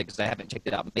questioning that website because I haven't checked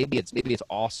it out. Maybe it's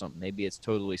awesome. Maybe it's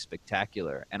totally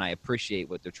spectacular, and I appreciate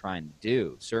what they're trying to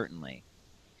do, certainly.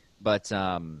 But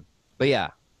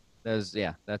yeah, there's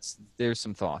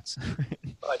some thoughts.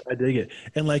 I dig it.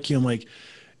 And like you, I'm like,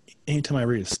 anytime I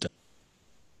read a study,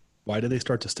 why do they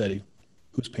start to study?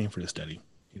 Who's paying for the study?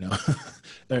 You know,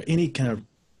 or any kind of,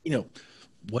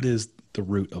 what is the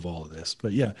root of all of this?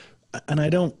 But yeah, and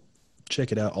I don't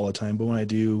check it out all the time, but when I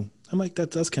do, I'm like,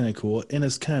 that's kind of cool. And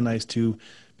it's kind of nice too,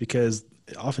 because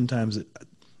oftentimes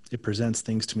it presents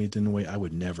things to me in a way I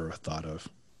would never have thought of.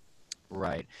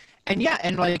 Right. And yeah,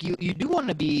 and like you do want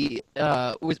to be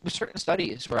with certain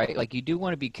studies, right? Like you do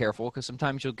want to be careful because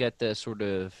sometimes you'll get the sort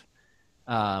of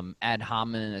ad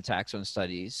hominem attacks on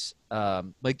studies.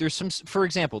 Like for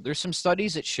example, there's some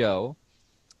studies that show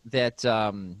that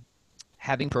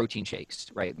having protein shakes,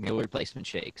 right, meal replacement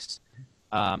shakes,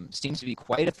 seems to be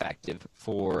quite effective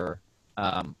for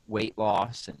weight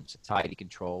loss and satiety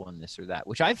control and this or that,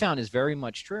 which I found is very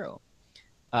much true.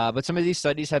 But some of these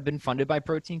studies have been funded by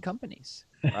protein companies,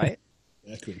 right?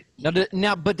 Exactly.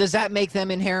 Now, but does that make them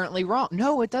inherently wrong?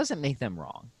 No, it doesn't make them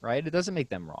wrong, right? It doesn't make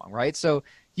them wrong, right? So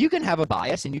you can have a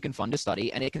bias and you can fund a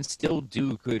study and it can still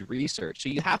do good research. So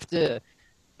you have to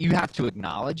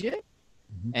acknowledge it,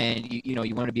 mm-hmm. and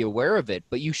you want to be aware of it,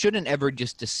 but you shouldn't ever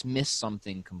just dismiss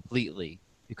something completely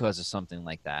because of something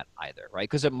like that either, right?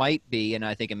 Because it might be, and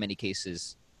I think in many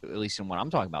cases, at least in what I'm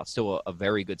talking about, still a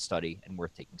very good study and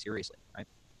worth taking seriously, right?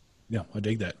 Yeah, I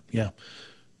dig that. Yeah,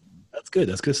 that's good.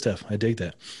 That's good stuff. I dig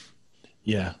that.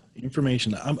 Yeah,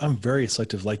 information. I'm very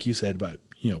selective, like you said, about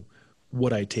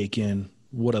what I take in,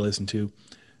 what I listen to.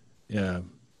 Yeah,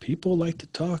 people like to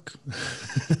talk.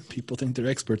 People think they're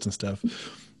experts and stuff,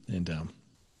 and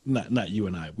not you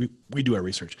and I. We do our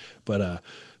research, but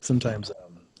sometimes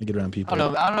I get around people. I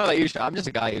don't know about you. I'm just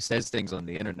a guy who says things on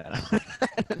the internet.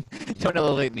 Don't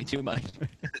elevate me too much.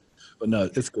 But no,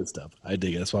 it's good stuff. I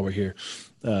dig it. That's why we're here.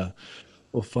 Well,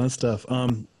 fun stuff.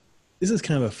 This is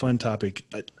kind of a fun topic.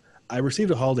 I received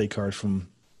a holiday card from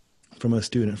a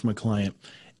student, from a client,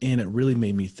 and it really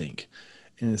made me think.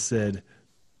 And it said,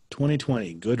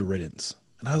 2020, good riddance.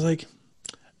 And I was like,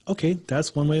 okay,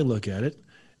 that's one way to look at it.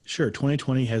 Sure,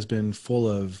 2020 has been full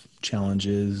of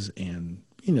challenges and,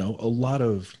 a lot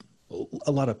of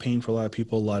pain for a lot of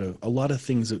people, a lot of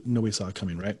things that nobody saw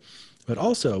coming, right? but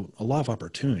also a lot of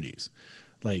opportunities,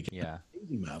 like an Yeah.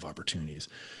 amazing amount of opportunities.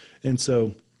 And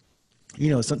so,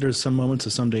 there's some moments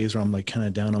of some days where I'm like kind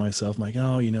of down on myself. I'm like,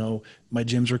 oh, my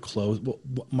gyms are closed. Well,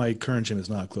 my current gym is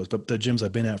not closed, but the gyms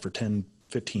I've been at for 10,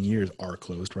 15 years are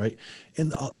closed, right?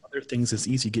 And the other things it's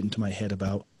easy to get into my head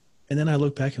about. And then I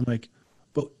look back and I'm like,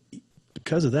 but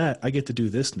because of that, I get to do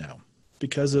this now.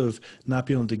 Because of not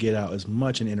being able to get out as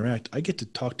much and interact, I get to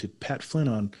talk to Pat Flynn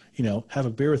on, have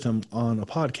a beer with him on a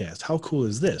podcast. How cool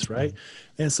is this, right?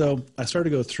 And so I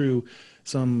started to go through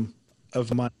some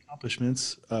of my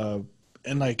accomplishments,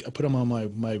 and like I put them on my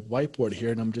whiteboard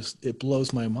here, and it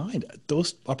blows my mind.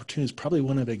 Those opportunities probably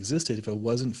wouldn't have existed if it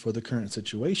wasn't for the current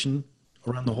situation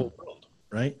around the whole world,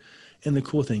 right? And the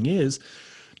cool thing is,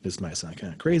 this might sound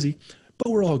kind of crazy,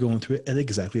 but we're all going through it at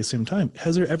exactly the same time.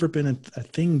 Has there ever been a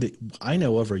thing that I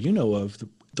know of or you know of,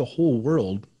 the whole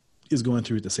world is going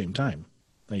through at the same time?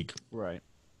 Like, Right.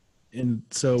 and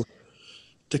so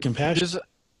the compassion, There's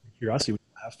curiosity we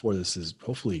have for this is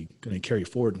hopefully going to carry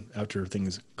forward after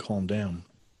things calm down.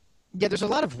 Yeah,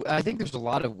 I think there's a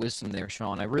lot of wisdom there,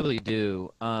 Sean. I really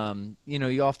do.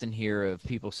 You often hear of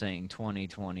people saying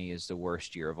 2020 is the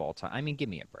worst year of all time. I mean, give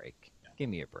me a break. Give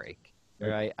me a break.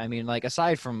 Right? I mean, like,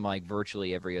 aside from like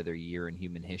virtually every other year in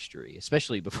human history,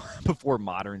 especially before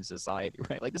modern society,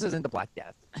 right? Like, this isn't the Black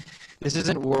Death. This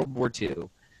isn't World War II.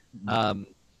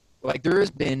 Like, there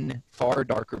has been far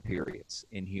darker periods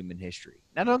in human history.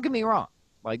 Now, don't get me wrong.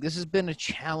 Like, this has been a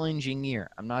challenging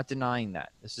year. I'm not denying that.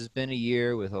 This has been a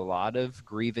year with a lot of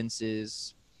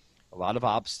grievances, a lot of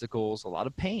obstacles, a lot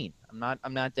of pain. I'm not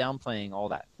downplaying all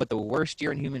that. But the worst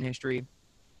year in human history,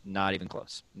 not even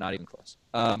close. Not even close.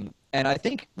 And I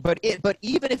think, but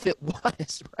even if it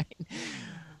was, right?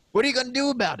 What are you going to do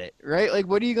about it, right? Like,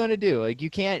 what are you going to do? Like, you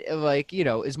can't, like,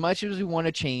 as much as we want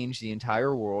to change the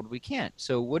entire world, we can't.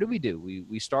 So what do?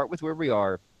 We start with where we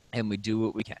are, and we do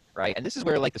what we can, right? And this is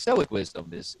where, like, the Stoic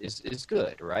wisdom is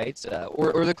good, right?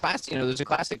 Or the class, there's a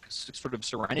classic sort of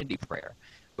serenity prayer,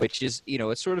 which is,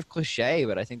 it's sort of cliche,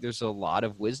 but I think there's a lot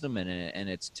of wisdom in it, and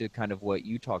it's to kind of what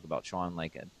you talk about, Sean.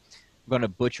 Like, I'm going to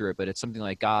butcher it, but it's something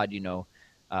like, God,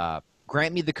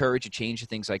 grant me the courage to change the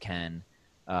things I can,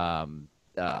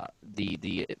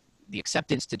 the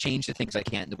acceptance to change the things I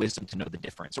can't, and the wisdom to know the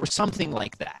difference, or something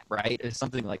like that, right? It's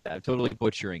something like that. I'm totally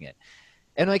butchering it.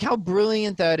 And like, how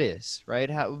brilliant that is, right?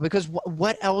 Because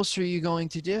what else are you going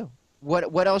to do?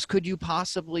 What else could you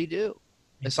possibly do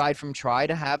aside from try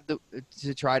to have the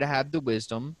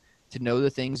wisdom to know the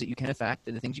things that you can affect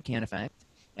and the things you can't affect,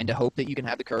 and to hope that you can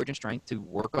have the courage and strength to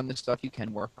work on the stuff you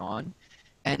can work on,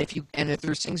 and if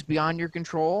there's things beyond your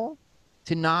control,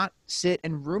 to not sit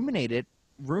and ruminate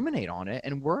on it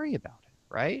and worry about it,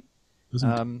 right?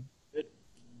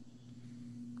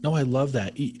 No, I love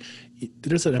that.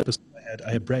 There's an episode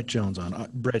I had Brett Jones on.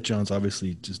 Brett Jones,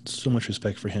 obviously, just so much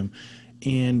respect for him.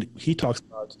 And he talks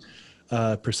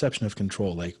about perception of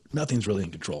control. Like, nothing's really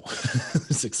in control.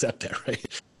 Just accept that,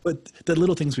 right? But the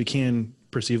little things we can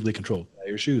perceivably control. Tie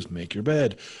your shoes, make your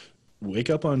bed, wake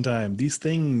up on time. These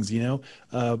things,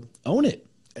 own it.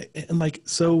 And like,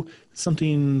 so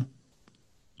something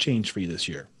changed for you this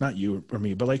year. Not you or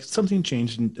me, but like something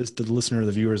changed in the listener,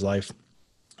 the viewer's life.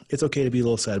 It's okay to be a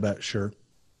little sad about it, sure,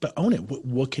 but own it.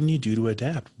 What can you do to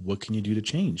adapt? What can you do to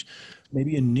change?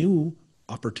 Maybe a new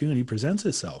opportunity presents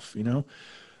itself, and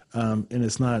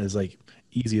it's not as like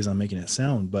easy as I'm making it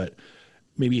sound, but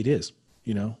maybe it is,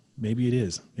 maybe it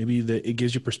is. Maybe it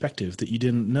gives you perspective that you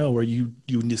didn't know, or you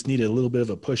just needed a little bit of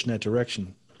a push in that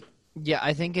direction. Yeah,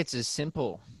 I think it's as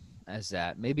simple as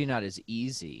that. Maybe not as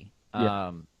easy.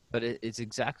 Yeah. But it's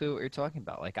exactly what you're talking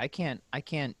about. Like, I can't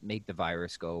make the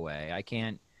virus go away. I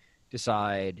can't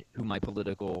decide who my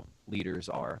political leaders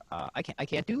are. I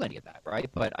can't do any of that, right?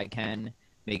 But I can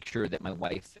make sure that my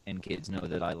wife and kids know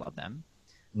that I love them.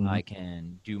 Mm-hmm. I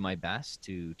can do my best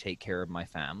to take care of my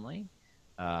family,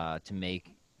 to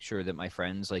make sure that my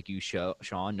friends like you,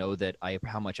 Sean, know that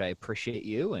how much I appreciate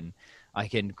you, and I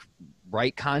can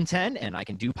write content, and I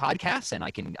can do podcasts, and I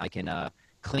can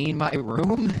clean my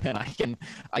room, and I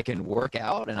can work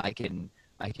out, and I can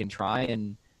try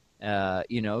and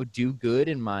do good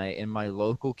in my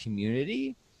local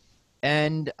community.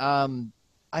 And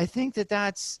I think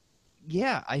that's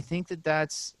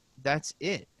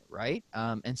it, right?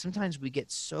 And sometimes we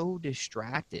get so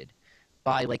distracted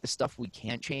by like the stuff we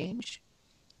can't change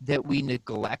that we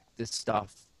neglect the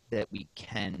stuff that we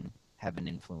can have an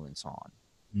influence on.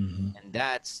 Mm-hmm. And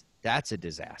that's a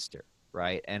disaster,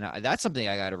 right? And that's something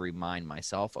I got to remind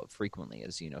myself of frequently.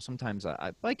 Is sometimes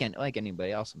I like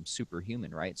anybody else, I'm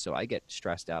superhuman, right? So I get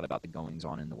stressed out about the goings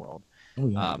on in the world. Oh,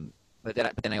 yeah. but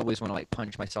then I always want to like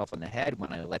punch myself in the head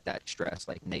when I let that stress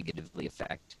like negatively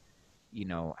affect,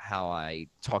 how I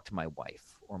talk to my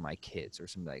wife or my kids or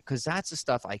something like, because that's the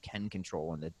stuff I can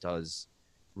control and that does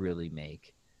really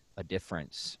make a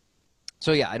difference.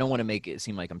 So yeah, I don't want to make it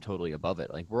seem like I'm totally above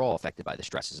it. Like we're all affected by the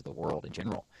stresses of the world in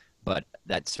general. But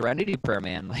that serenity prayer,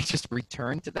 man, like just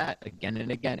return to that again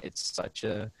and again. It's such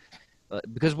a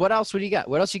because what else would you got?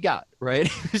 What else you got, right?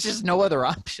 There's just no other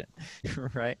option,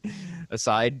 right?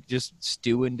 Aside just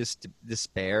stew in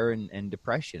despair and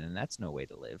depression, and that's no way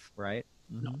to live, right?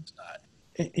 No, Mm-hmm. it's not.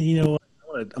 And you know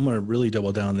what? I'm gonna really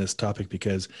double down on this topic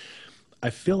because I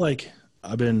feel like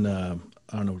I've been, I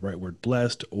don't know the right word,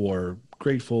 blessed or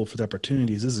grateful for the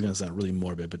opportunities. This is going to sound really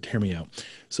morbid, but hear me out.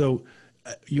 So,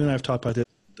 you and I have talked about this,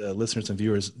 the listeners and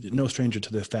viewers, no stranger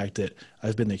to the fact that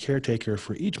I've been the caretaker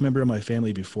for each member of my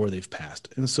family before they've passed.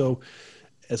 And so,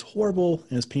 as horrible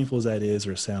and as painful as that is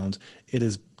or sounds, it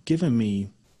has given me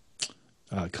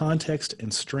context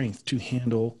and strength to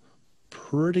handle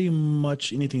pretty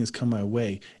much anything that's come my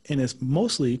way. And it's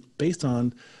mostly based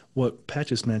on what Pat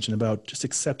just mentioned about just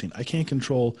accepting. I can't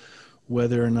control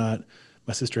whether or not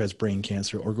my sister has brain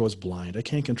cancer or goes blind. I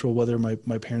can't control whether my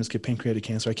parents get pancreatic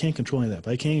cancer. I can't control any of that.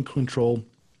 But I can control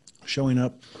showing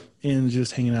up and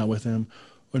just hanging out with them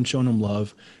and showing them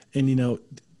love. And,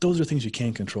 those are things you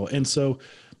can't control. And so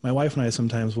my wife and I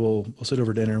sometimes we'll sit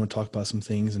over dinner and we'll talk about some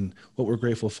things and what we're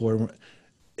grateful for.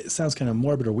 It sounds kind of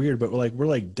morbid or weird, but we're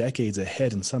like decades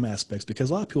ahead in some aspects because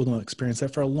a lot of people don't experience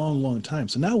that for a long, long time.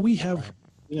 So now we have,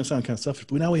 sound kind of selfish,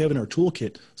 but now we have in our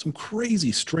toolkit some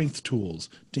crazy strength tools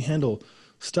to handle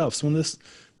stuff. So when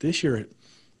this year,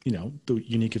 the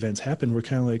unique events happen, we're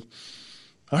kind of like,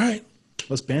 all right,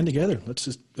 let's band together. Let's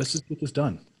just get this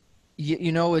done.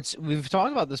 It's we've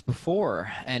talked about this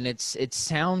before, and it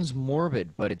sounds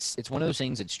morbid, but it's one of those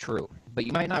things. It's true, but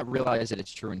you might not realize that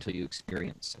it's true until you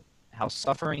experience it. How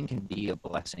suffering can be a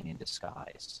blessing in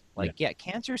disguise. Like, yeah,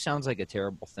 cancer sounds like a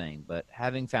terrible thing, but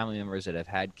having family members that have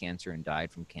had cancer and died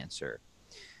from cancer,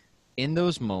 in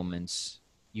those moments,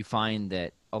 you find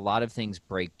that a lot of things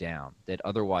break down that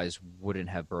otherwise wouldn't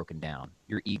have broken down.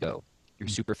 Your ego, your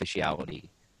superficiality,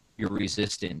 your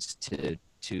resistance to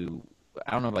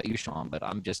I don't know about you, Sean, but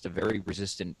I'm just a very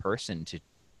resistant person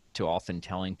to often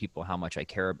telling people how much I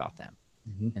care about them.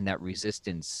 Mm-hmm. And that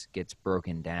resistance gets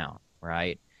broken down,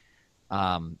 right?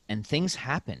 And things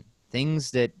happen,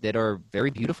 things that are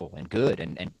very beautiful and good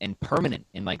and permanent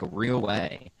in like a real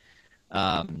way.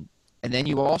 And then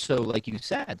you also, like you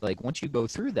said, like once you go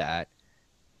through that,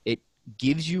 it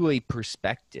gives you a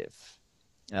perspective.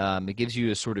 It gives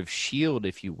you a sort of shield,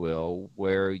 if you will,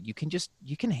 where you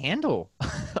can handle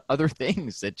other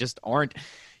things that just aren't,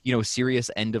 serious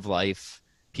end of life,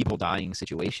 people dying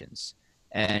situations.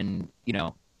 And,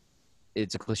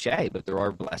 it's a cliche, but there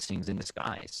are blessings in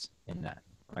disguise in that,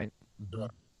 right? Mm-hmm.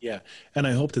 Yeah. And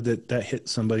I hope that hit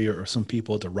somebody or some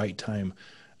people at the right time.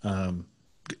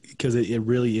 Because it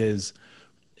really is,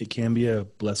 it can be a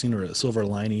blessing or a silver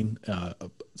lining.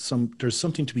 There's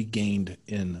something to be gained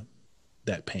in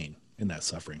that pain, in that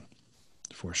suffering,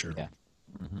 for sure. Yeah.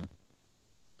 Mm-hmm.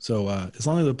 So as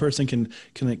long as the person can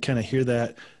kind of hear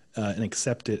that and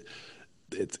accept it,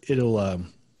 it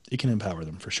can empower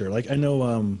them for sure. Like I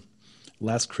know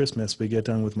last Christmas we get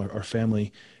done with our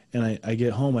family, and I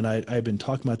get home and I've been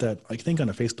talking about that. I think on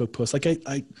a Facebook post, like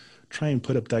I try and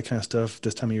put up that kind of stuff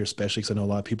this time of year, especially because I know a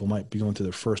lot of people might be going through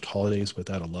their first holidays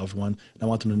without a loved one. And I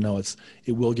want them to know it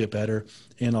will get better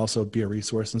and also be a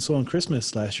resource. And so on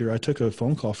Christmas last year, I took a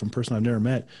phone call from a person I've never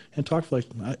met and talked for like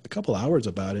a couple hours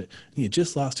about it. He had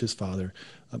just lost his father,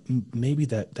 maybe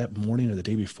that morning or the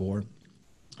day before.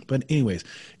 But anyways,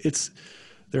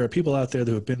 there are people out there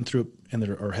that have been through it and that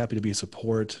are happy to be a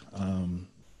support.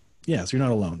 Yeah, so you're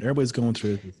not alone. Everybody's going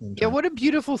through it at the same time. Yeah, what a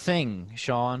beautiful thing,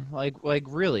 Sean. Like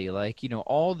really, like,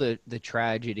 all the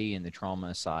tragedy and the trauma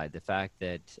aside, the fact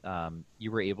that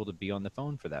you were able to be on the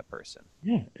phone for that person.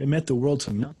 Yeah, it meant the world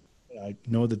to me. I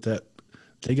know that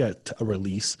they got a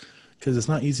release because it's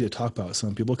not easy to talk about with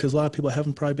some people because a lot of people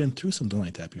haven't probably been through something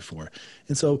like that before.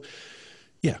 And so,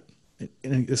 yeah,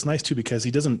 and it's nice too because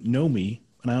he doesn't know me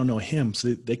and I don't know him, so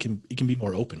it can be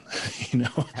more open,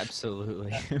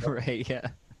 Absolutely. Right, yeah.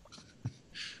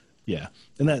 Yeah,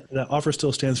 and that offer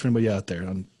still stands for anybody out there.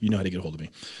 You know how to get a hold of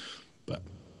me. But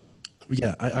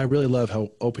yeah, I really love how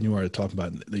open you are to talk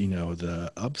about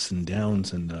the ups and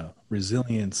downs and the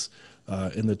resilience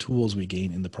and the tools we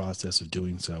gain in the process of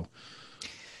doing so.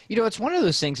 It's one of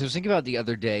those things I was thinking about the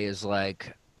other day is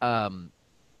like, our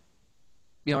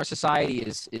society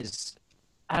is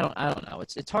I don't know.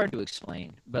 It's hard to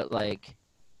explain, but like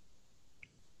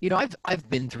I've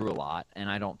been through a lot, and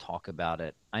I don't talk about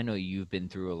it. I know you've been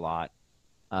through a lot.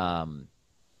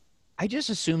 I just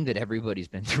assume that everybody's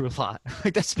been through a lot.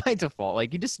 Like that's my default.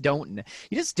 Like you just don't know.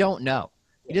 You just don't know.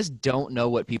 You just don't know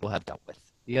what people have dealt with.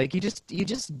 Like you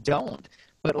just don't.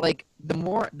 But like the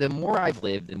more I've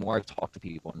lived, the more I've talked to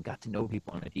people and got to know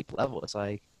people on a deep level, it's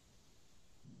like,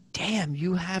 damn,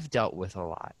 you have dealt with a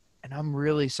lot, and I'm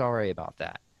really sorry about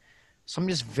that. So I'm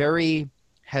just very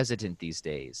hesitant these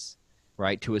days,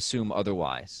 right, to assume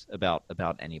otherwise about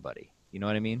anybody. You know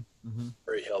what I mean? Mm-hmm.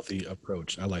 Very healthy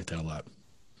approach. I like that a lot.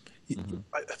 Mm-hmm.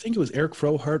 I think it was Eric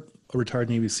Frohart, a retired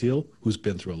Navy SEAL, who's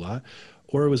been through a lot,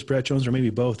 or it was Brett Jones, or maybe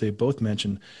both. They both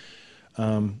mentioned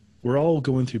we're all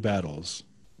going through battles.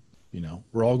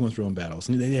 We're all going through own battles.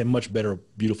 And they had much better,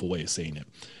 beautiful way of saying it.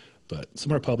 But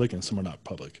some are public and some are not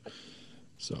public.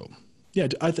 So, yeah,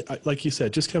 I like you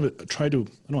said, just kind of try to,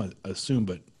 I don't want to assume,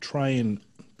 but try and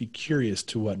be curious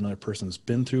to what another person has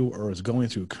been through or is going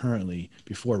through currently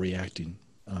before reacting.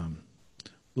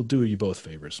 Will do you both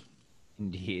favors.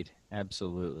 Indeed.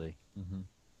 Absolutely. Mm-hmm.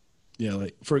 Yeah,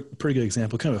 like for a pretty good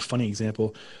example, kind of a funny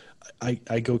example, I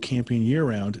go camping year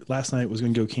round. Last night was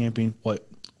going to go camping.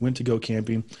 Went to go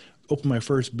camping, opened my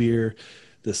first beer.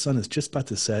 The sun is just about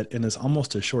to set, and it's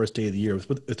almost the shortest day of the year.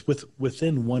 It's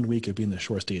within 1 week of being the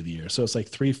shortest day of the year. So it's like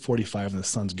 3:45, and the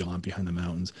sun's gone behind the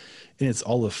mountains, and it's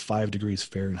all of 5 degrees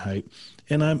Fahrenheit.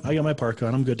 And I got my parka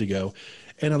on. I'm good to go.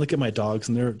 And I look at my dogs,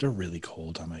 and they're really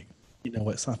cold. I'm like, you know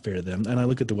what? It's not fair to them. And I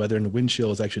look at the weather, and the wind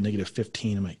chill is actually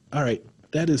 -15. I'm like, all right,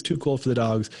 that is too cold for the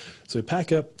dogs. So I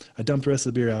pack up. I dump the rest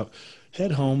of the beer out,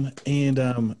 head home,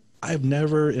 and I've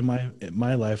never in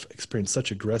my life experienced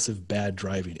such aggressive bad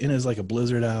driving. And it's like a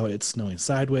blizzard out. It's snowing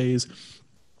sideways.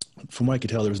 From what I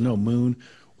could tell, there was no moon.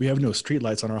 We have no street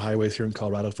lights on our highways here in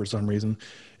Colorado for some reason.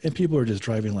 And people are just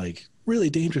driving like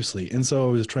really dangerously. And so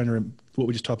I was trying to, what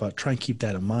we just talked about, try and keep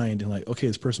that in mind. And like, okay,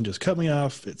 this person just cut me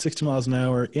off at 60 miles an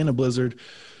hour in a blizzard.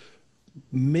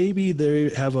 Maybe they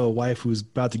have a wife who's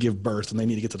about to give birth and they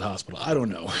need to get to the hospital. I don't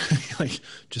know. Like,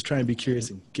 just try and be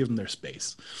curious and give them their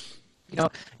space. Yeah,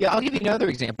 I'll give you another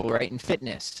example, right? In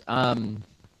fitness,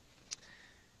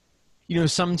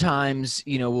 sometimes,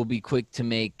 we'll be quick to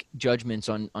make judgments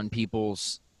on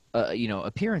people's,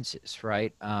 appearances,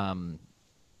 right?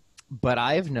 But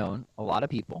I've known a lot of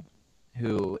people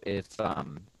who, if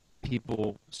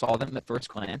people saw them at first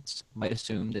glance, might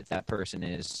assume that person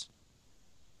is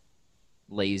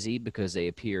lazy because they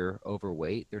appear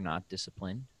overweight, they're not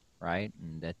disciplined, right?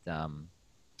 And that,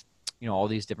 all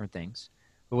these different things.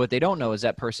 But what they don't know is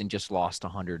that person just lost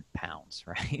 100 pounds,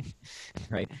 right?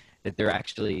 Right? That they've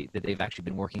actually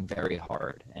been working very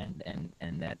hard, and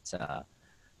that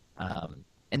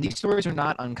and these stories are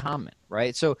not uncommon,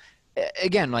 right? So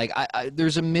again, like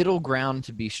there's a middle ground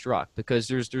to be struck, because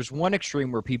there's one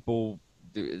extreme where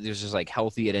there's just like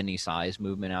healthy at any size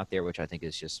movement out there, which I think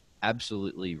is just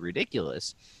absolutely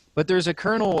ridiculous. But there's a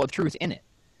kernel of truth in it,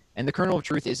 and the kernel of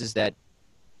truth is that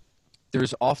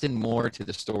there's often more to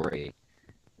the story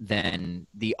than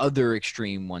the other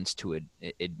extreme wants to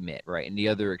admit, right? And the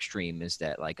other extreme is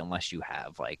that, like, unless you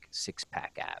have like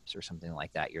 6-pack abs or something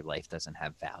like that, your life doesn't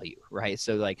have value, right?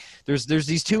 So like there's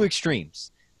these two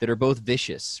extremes that are both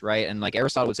vicious, right? And like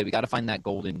Aristotle would say, we got to find that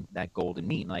golden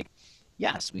mean. Like,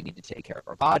 yes, we need to take care of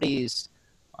our bodies,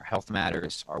 our health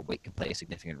matters, our weight can play a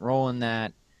significant role in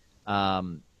that.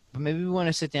 But maybe we want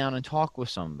to sit down and talk with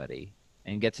somebody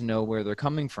and get to know where they're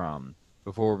coming from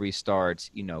before we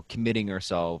start, committing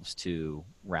ourselves to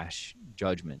rash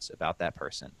judgments about that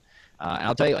person. And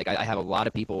I'll tell you, like, I have a lot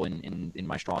of people in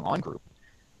my Strong On group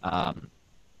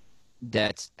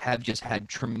that have just had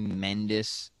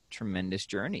tremendous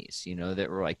journeys, that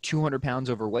were like 200 pounds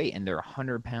overweight and they're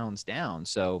 100 pounds down.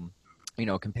 So,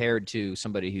 compared to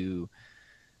somebody who,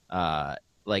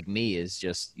 like me, is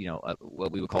just,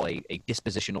 what we would call a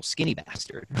dispositional skinny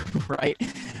bastard, right?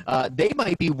 They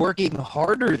might be working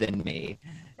harder than me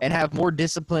and have more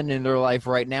discipline in their life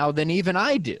right now than even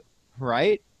I do,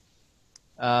 right?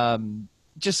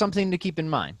 Just something to keep in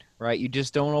mind, right? You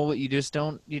don't always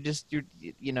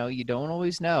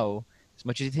know as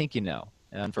much as you think you know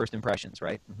on first impressions,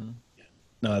 right? Mm-hmm.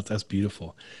 No, that's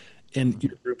beautiful. And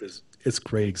your group it's a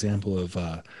great example of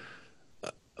a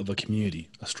community,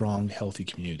 a strong, healthy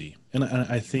community. And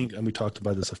I think, and we talked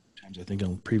about this a few times, I think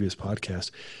on previous podcasts,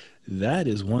 that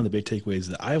is one of the big takeaways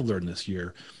that I've learned this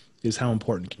year, is how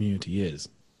important community is.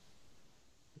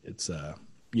 It's,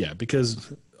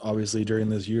 because obviously during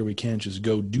this year, we can't just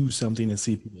go do something and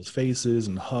see people's faces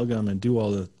and hug them and do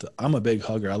all I'm a big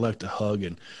hugger. I like to hug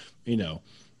and,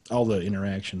 all the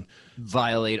interaction.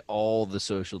 Violate all the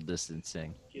social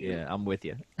distancing. Yeah, I'm with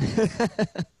you.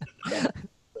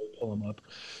 pull them up.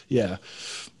 Yeah.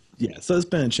 Yeah. So it's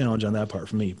been a challenge on that part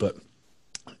for me, but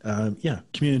yeah,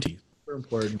 community, super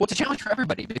important. Well, it's a challenge for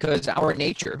everybody because our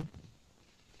nature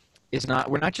is not,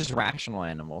 we're not just rational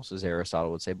animals, as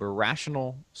Aristotle would say, but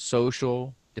rational,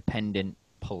 social, dependent,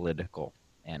 political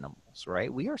animals,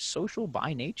 right? We are social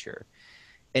by nature.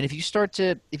 And if you start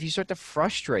to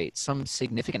frustrate some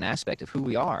significant aspect of who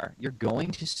we are, you're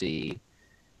going to see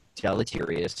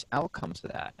deleterious outcomes to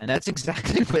that, and that's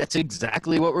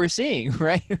exactly what we're seeing,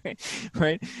 right?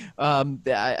 Right.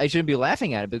 I shouldn't be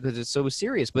laughing at it because it's so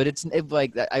serious, but it's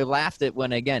like I laughed at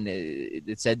when again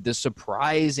it said the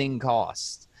surprising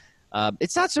cost.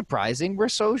 It's not surprising. We're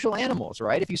social animals,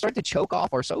 right? If you start to choke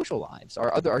off our social lives,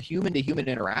 our human-to-human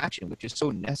interaction, which is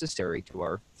so necessary to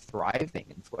our thriving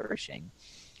and flourishing,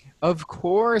 of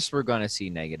course we're going to see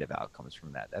negative outcomes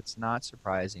from that. That's not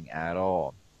surprising at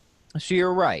all. So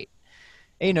you're right.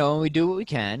 We do what we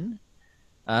can,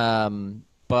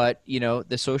 but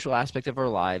the social aspect of our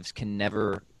lives can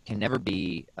never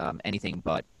be anything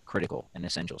but critical and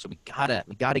essential. So we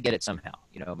gotta get it somehow.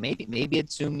 Maybe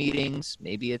it's Zoom meetings,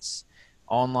 maybe it's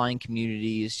online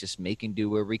communities, just making do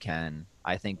where we can.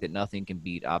 I think that nothing can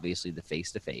beat obviously the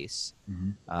face to face.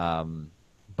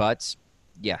 But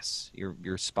yes,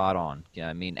 you're spot on. Yeah,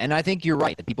 I mean, and I think you're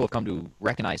right that people have come to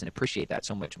recognize and appreciate that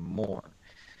so much more.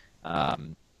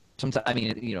 Sometimes, I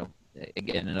mean,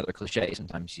 again, another cliche,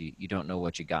 sometimes you don't know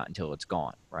what you got until it's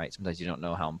gone, right? Sometimes you don't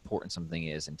know how important something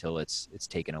is until it's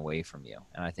taken away from you.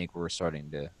 And I think we're starting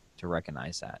to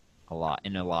recognize that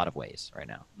in a lot of ways right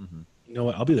now. Mm-hmm. You know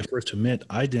what? I'll be the first to admit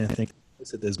I didn't think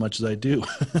it as much as I do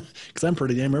because I'm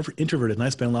pretty damn introverted and I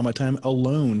spend a lot of my time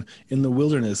alone in the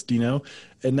wilderness,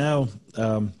 and now,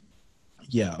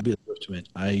 yeah, I'll be the first to admit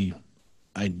I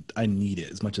need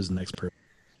it as much as the next person.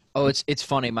 Oh, it's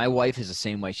funny. My wife is the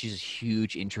same way. She's a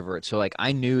huge introvert. So like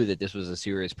I knew that this was a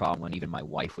serious problem when even my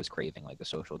wife was craving like the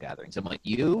social gatherings. I'm like,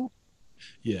 you?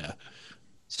 Yeah.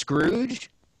 Scrooge?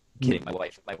 Kidding. My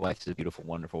wife is a beautiful,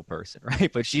 wonderful person,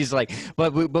 right? But she's like,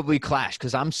 but we clash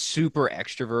because I'm super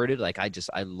extroverted. Like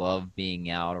I love being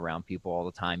out around people all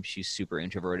the time. She's super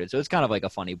introverted. So it's kind of like a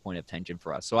funny point of tension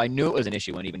for us. So I knew it was an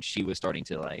issue when even she was starting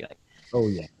to like oh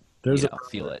yeah.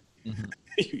 Feel it. Mm-hmm.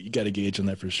 You got to gauge on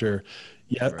that for sure.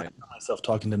 Yeah, right. I found myself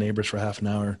talking to neighbors for half an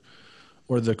hour,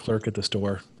 or the clerk at the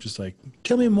store, just like,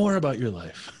 tell me more about your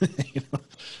life.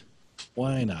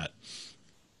 Why not?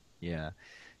 Yeah,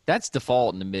 that's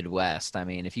default in the Midwest. I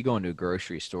mean, if you go into a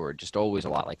grocery store, just always a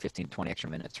lot, like 15, 20 extra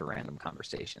minutes for random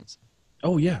conversations.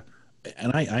 Oh yeah,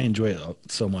 and I enjoy it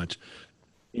so much.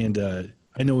 And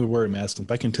I know we wear masks,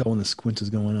 but I can tell when the squint is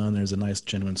going on. There's a nice,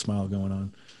 genuine smile going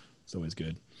on. It's always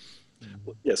good.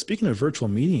 Well, yeah, speaking of virtual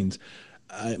meetings,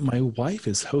 my wife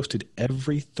has hosted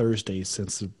every Thursday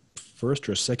since the first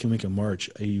or second week of March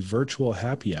a virtual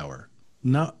happy hour.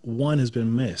 Not one has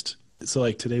been missed. So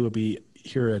like today would be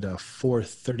here at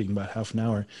 4:30 in about half an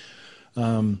hour.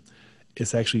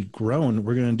 It's actually grown.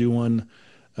 We're going to do one,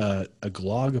 a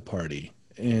glog party.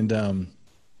 And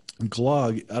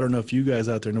glog, I don't know if you guys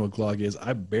out there know what glog is.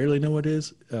 I barely know what it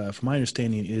is. From my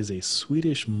understanding, it is a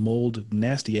Swedish mulled,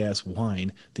 nasty-ass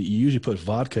wine that you usually put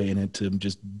vodka in it to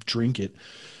just drink it.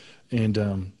 And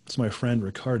so my friend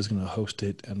Ricard is going to host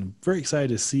it, and I'm very excited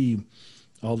to see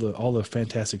all the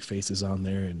fantastic faces on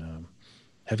there. And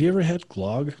have you ever had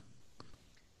glog?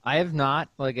 I have not.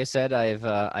 Like I said,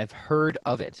 I've heard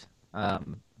of it,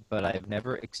 but I've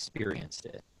never experienced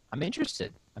it. I'm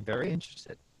interested. I'm very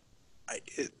interested.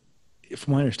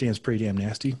 From my understanding, it's pretty damn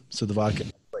nasty. So the vodka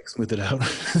like smooth it out,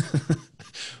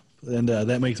 and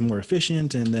that makes it more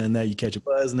efficient. And then that you catch a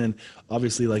buzz, and then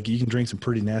obviously like you can drink some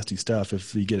pretty nasty stuff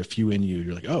if you get a few in you.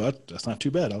 You're like, oh, that's not too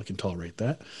bad. I can tolerate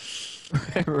that.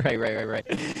 Right.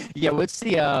 Yeah. What's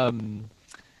the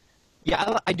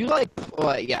Yeah, I do like.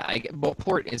 Well,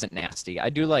 port isn't nasty. I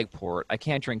do like port. I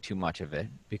can't drink too much of it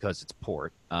because it's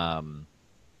port.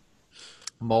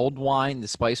 Mulled wine, the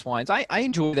spice wines. I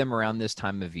enjoy them around this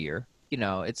time of year.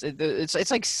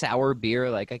 It's like sour beer.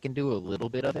 Like I can do a little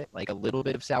bit of it. Like a little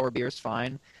bit of sour beer is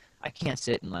fine. I can't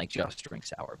sit and like just drink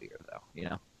sour beer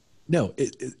though. No,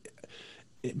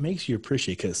 it makes you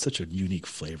appreciate because it's such a unique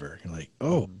flavor. You're like,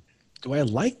 oh, do I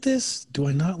like this? Do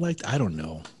I not like? I don't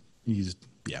know.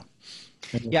 Yeah.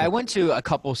 Yeah, I went to a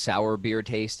couple sour beer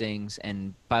tastings,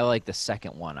 and by like the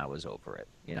second one, I was over it.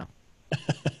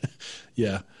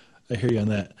 Yeah, I hear you on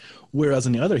that. Whereas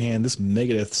on the other hand, this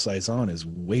Megadeth Saison is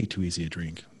way too easy to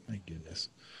drink. My goodness.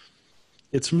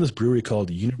 It's from this brewery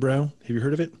called Unibrow. Have you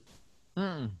heard of it?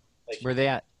 Where they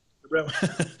at?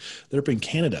 They're up in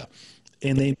Canada,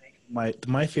 and they make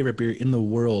my favorite beer in the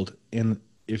world. And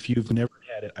if you've never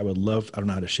had it, I don't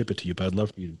know how to ship it to you, but I'd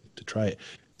love for you to try it.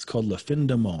 It's called La Fin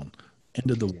du Monde, End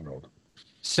of the World.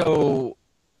 So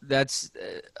that's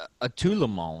a Tout le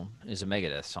Monde is a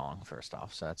Megadeth song, first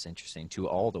off. So that's interesting. To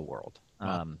all the world.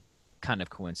 Kind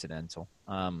of coincidental.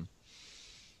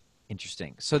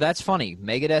 Interesting. So that's funny.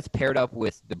 Megadeth paired up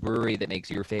with the brewery that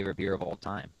makes your favorite beer of all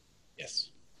time.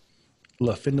 Yes.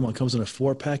 La Fin du Monde comes in a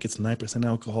 4-pack. It's 9%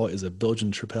 alcohol. Is a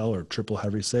Belgian triple,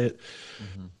 however you say it.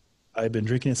 Mm-hmm. I've been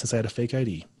drinking it since I had a fake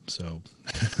ID. So,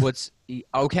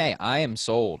 okay? I am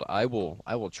sold. I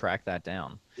will track that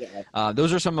down. Yeah.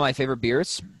 Those are some of my favorite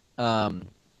beers. I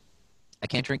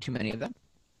can't drink too many of them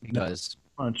because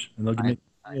punch and they'll give me.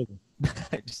 I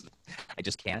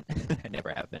just can't. I never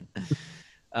have been.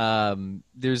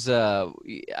 There's I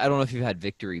don't know if you've had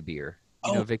Victory beer.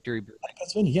 You know Victory beer?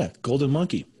 Pennsylvania, yeah. Golden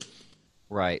Monkey.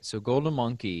 Right. So Golden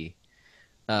Monkey,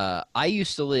 I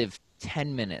used to live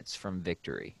 10 minutes from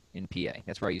Victory in PA.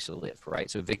 That's where I used to live,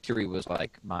 right? So Victory was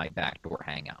like my backdoor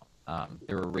hangout,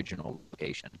 their original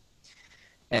location.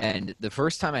 And the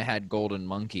first time I had Golden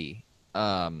Monkey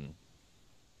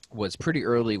was pretty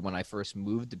early when I first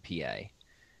moved to PA.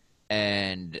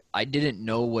 And I didn't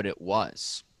know what it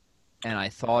was. And I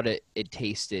thought it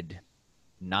tasted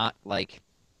not like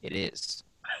it is.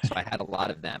 So I had a lot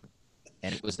of them.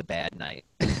 And it was a bad night.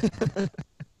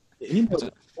 It was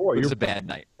a bad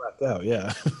night. Out,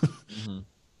 yeah. Mm-hmm.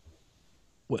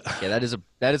 Yeah,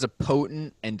 that is a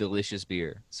potent and delicious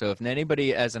beer. So if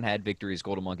anybody hasn't had Victory's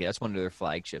Golden Monkey, that's one of their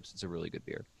flagships. It's a really good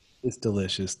beer. It's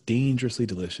delicious, dangerously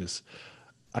delicious.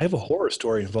 I have a horror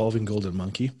story involving Golden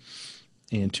Monkey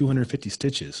and 250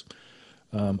 Stitches.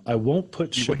 I won't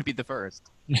put. You wouldn't be the first.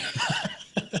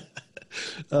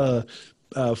 4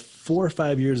 or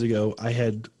 5 years ago, I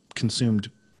had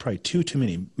consumed probably too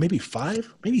many, maybe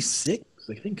 5, maybe 6.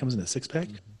 I think it comes in a 6-pack.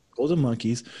 Mm-hmm. Golden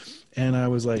Monkeys, and I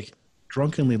was like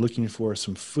drunkenly looking for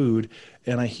some food,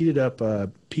 and I heated up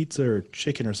pizza or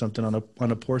chicken or something on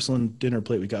a porcelain dinner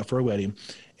plate we got for a wedding,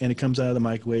 and it comes out of the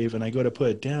microwave, and I go to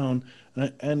put it down,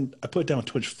 and I put it down with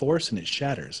too much force, and it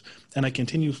shatters, and I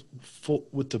continue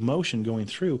with the motion going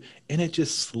through, and it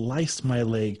just sliced my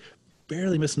leg,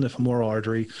 barely missing the femoral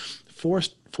artery, 4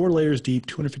 layers deep,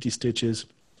 250 stitches.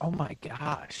 Oh my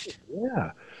gosh.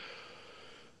 Yeah.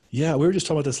 Yeah, we were just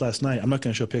talking about this last night. I'm not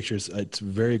going to show pictures. It's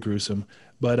very gruesome.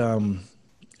 But, with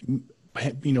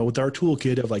our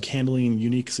toolkit of, like, handling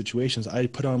unique situations, I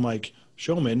put on, like,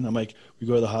 showman. I'm like, we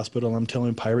go to the hospital, I'm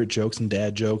telling pirate jokes and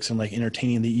dad jokes and, like,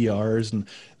 entertaining the ERs and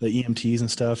the EMTs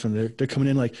and stuff. And they're coming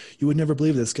in like, you would never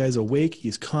believe this guy's awake.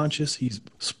 He's conscious. He's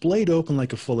splayed open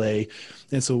like a fillet.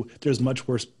 And so there's much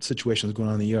worse situations going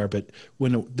on in the ER. But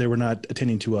when they were not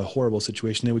attending to a horrible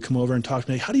situation, they would come over and talk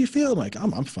to me. Like, how do you feel? I'm like,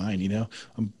 I'm fine,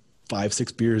 I'm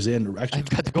 5-6 beers in. Actually, I've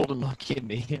got the Golden Monkey in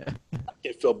me. Yeah. I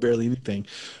can't feel barely anything.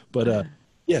 But,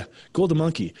 yeah, Golden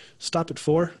Monkey. Stop at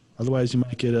 4. Otherwise, you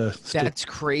might get a... That's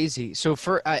crazy. So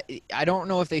I don't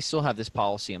know if they still have this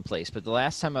policy in place, but the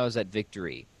last time I was at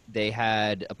Victory, they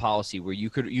had a policy where you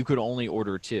could only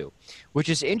order 2, which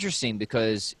is interesting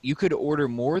because you could order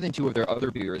more than 2 of their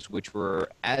other beers, which were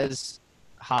as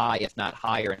high, if not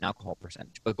higher, in alcohol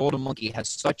percentage. But Golden Monkey has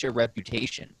such a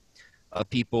reputation of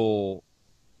people...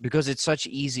 because it's such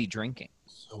easy drinking.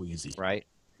 So easy. Right?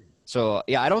 So,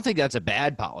 yeah, I don't think that's a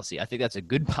bad policy. I think that's a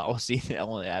good policy to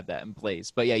only have that in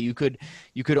place. But, yeah, you could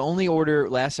only order –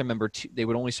 last I remember, they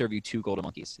would only serve you 2 Golden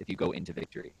Monkeys if you go into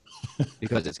Victory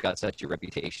because it's got such a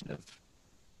reputation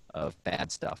of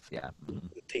bad stuff. Yeah. Mm-hmm.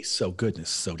 It tastes so good and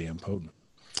it's so damn potent.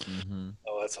 Mm-hmm.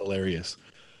 Oh, that's hilarious.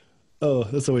 Oh,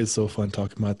 that's always so fun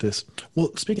talking about this.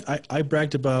 Well, speaking, I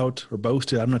bragged about or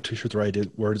boasted, I'm not too sure the right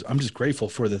words. I'm just grateful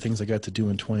for the things I got to do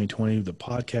in 2020, the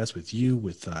podcast with you,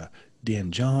 with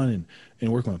Dan John,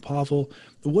 and working with Pavel.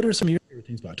 What are some of your favorite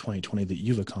things about 2020 that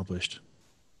you've accomplished?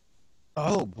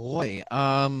 Oh, boy.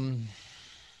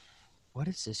 What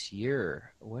is this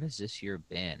year? What has this year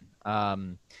been?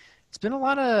 It's been a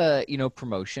lot of,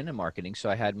 promotion and marketing. So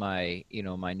I had my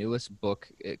newest book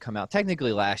come out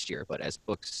technically last year, but as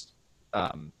books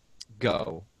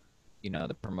go,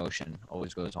 the promotion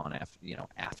always goes on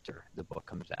after the book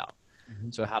comes out.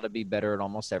 Mm-hmm. So how to be better at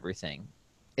almost everything.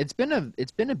 It's been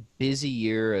a busy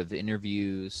year of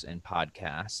interviews and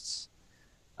podcasts.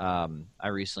 I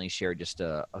recently shared just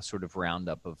a sort of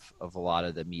roundup of a lot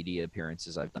of the media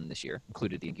appearances I've done this year,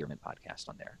 included the Engearment podcast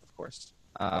on there, of course.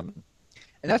 And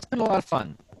that's been a lot of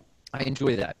fun. I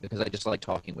enjoy that because I just like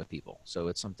talking with people. So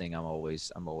it's something I'm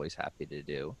always happy to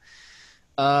do.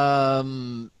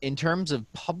 In terms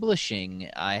of publishing,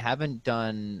 I haven't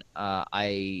done.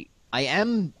 I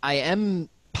am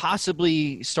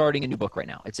possibly starting a new book right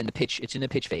now. It's in the pitch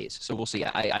phase. So we'll see.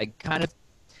 I kind of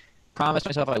promised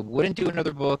myself I wouldn't do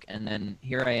another book, and then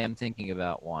here I am thinking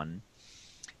about one.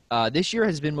 This year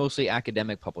has been mostly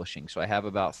academic publishing. So I have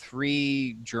about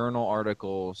 3 journal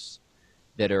articles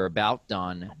that are about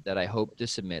done that I hope to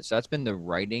submit. So that's been the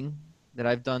writing that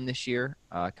I've done this year,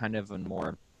 kind of on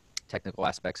more technical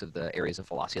aspects of the areas of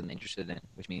philosophy I'm interested in,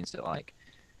 which means that like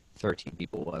 13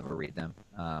 people will ever read them.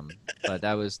 But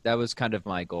that was kind of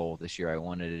my goal this year. I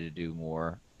wanted to do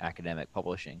more academic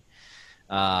publishing.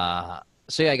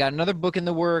 So yeah, I got another book in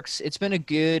the works. It's been a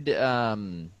good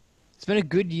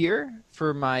year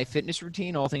for my fitness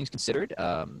routine, all things considered.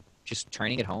 Just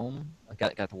training at home. I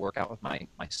got to work out with my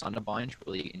son a bunch,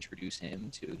 really introduce him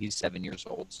to, he's 7 years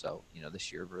old. So,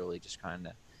 this year really just kind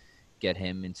of get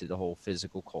him into the whole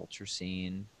physical culture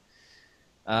scene.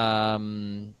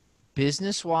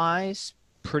 Business wise,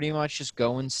 pretty much just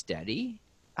going steady.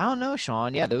 I don't know,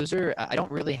 Sean. Yeah, I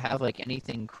don't really have like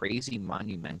anything crazy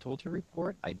monumental to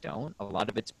report. I don't. A lot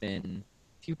of it's been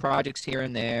a few projects here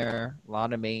and there, a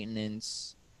lot of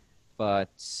maintenance, but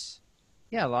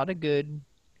yeah, a lot of good,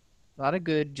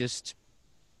 just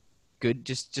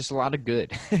a lot of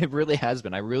good. It really has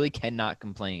been. I really cannot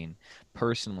complain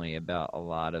personally about a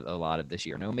lot of this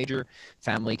year. No major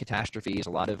family catastrophes, a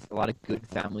lot of good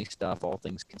family stuff, all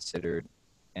things considered,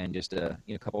 and just a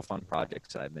couple of fun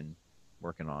projects I've been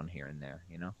working on here and there.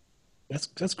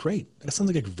 That's great. That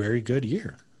sounds like a very good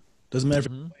year. Doesn't matter if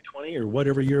it's 2020 or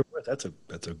whatever year it was.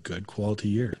 That's a good quality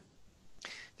year.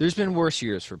 There's been worse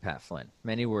years for Pat Flynn.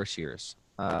 Many worse years.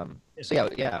 So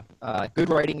yeah. Good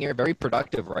writing year, very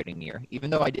productive writing year. Even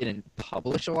though I didn't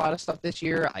publish a lot of stuff this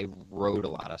year, I wrote a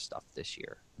lot of stuff this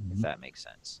year, if that makes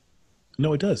sense.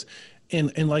 No, it does.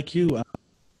 And like you,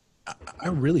 I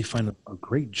really find a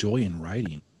great joy in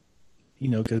writing,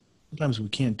 because sometimes we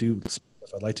can't do the stuff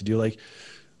I'd like to do. Like,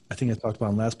 I think I talked about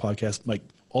on last podcast, like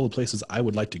all the places I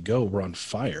would like to go were on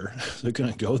fire. So I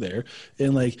couldn't go there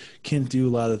and like can't do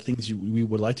a lot of the things we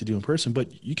would like to do in person,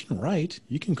 but you can write,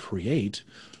 you can create,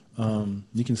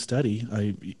 you can study.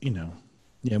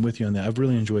 I'm with you on that. I've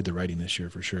really enjoyed the writing this year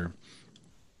for sure.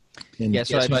 And yeah.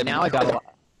 So now I got a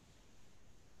lot.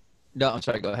 No, I'm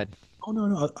sorry. Go ahead. Oh,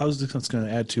 no. I was just going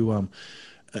to add to,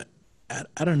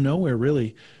 out of nowhere,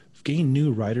 really, gained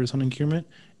new writers on Engagement,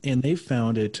 and they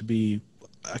found it to be,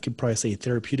 I could probably say,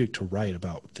 therapeutic to write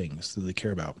about things that they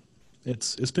care about.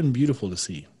 It's been beautiful to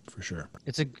see, for sure.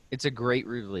 It's a great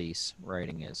release.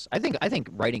 Writing is. I think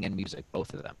writing and music,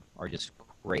 both of them, are just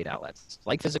great outlets.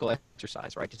 Like physical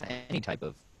exercise, right? Just any type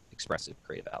of expressive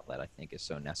creative outlet, I think, is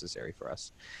so necessary for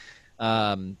us.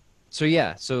 So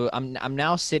yeah, so I'm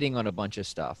now sitting on a bunch of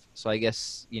stuff. So I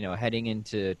guess, heading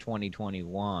into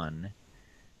 2021.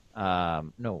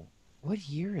 No, what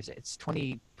year is it? It's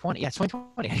 2020. Yeah, it's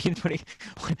 2020.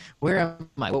 Where am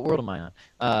I? What world am I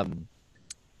on?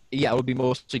 Yeah, it would be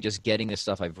mostly just getting the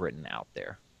stuff I've written out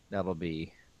there. That'll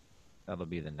be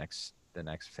the next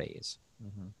phase.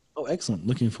 Mm-hmm. Oh, excellent!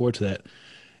 Looking forward to that.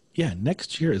 Yeah,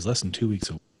 next year is less than 2 weeks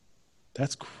away.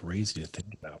 That's crazy to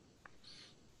think about.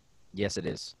 Yes, it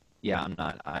is. Yeah, I'm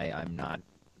not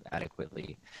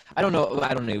adequately. I don't know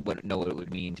what it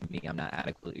would mean to me. I'm not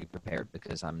adequately prepared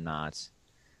because I'm not.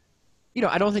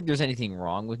 I don't think there's anything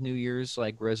wrong with New Year's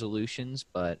like resolutions,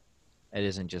 but it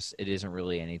isn't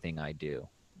really anything I do.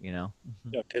 No,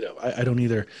 ditto. I don't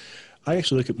either. I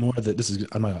actually look at more that this is.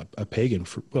 I'm not a pagan.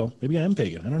 Maybe I am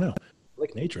pagan. I don't know. I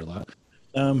like nature a lot.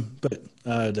 But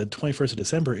the 21st of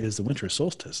December is the winter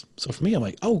solstice. So for me, I'm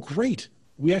like, oh, great.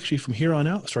 We actually, from here on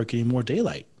out, start getting more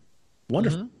daylight.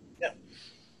 Wonderful. Mm-hmm. Yeah.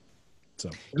 So.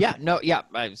 Yeah. No. Yeah.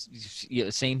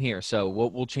 Same here. So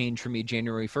what will change for me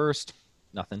January 1st?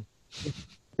 Nothing.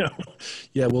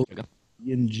 Yeah. Well,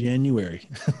 in January,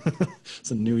 it's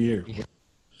a new year. Yeah.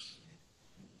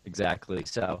 Exactly.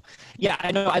 So, yeah,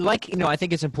 I know. I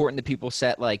think it's important that people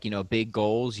set big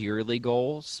goals, yearly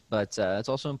goals, but it's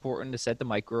also important to set the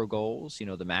micro goals.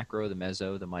 The macro, the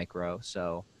meso, the micro.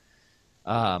 So,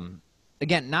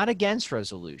 again, not against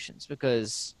resolutions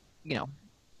because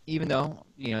even though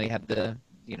you have the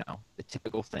the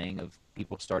typical thing of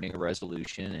people starting a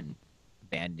resolution and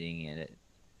abandoning it,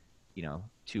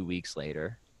 2 weeks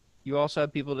later, you also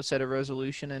have people that set a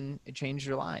resolution and it changed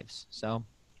their lives. So.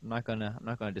 I'm not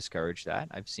gonna discourage that.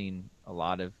 I've seen a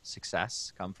lot of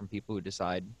success come from people who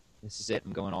decide this is it.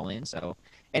 I'm going all in. So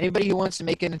anybody who wants to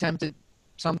make an attempt at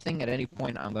something at any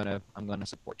point, I'm gonna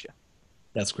support you.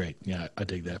 That's great. Yeah, I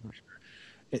dig that for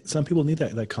sure. Some people need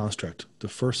that construct. The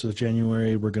 1st of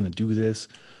January, we're gonna do this.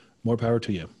 More power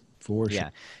to you, for sure. Yeah.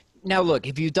 Now look,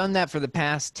 if you've done that for the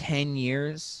past 10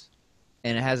 years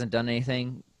and it hasn't done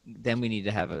anything, then we need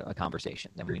to have a conversation.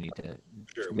 Then we need to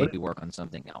maybe work on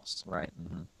something else, right?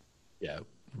 Mm-hmm. Yeah,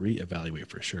 reevaluate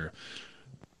for sure.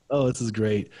 Oh, this is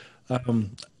great.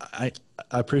 I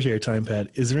appreciate your time, Pat.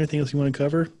 Is there anything else you want to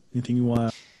cover? Anything you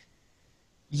want?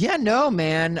 Yeah, no,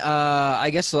 man. I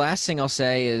guess the last thing I'll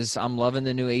say is I'm loving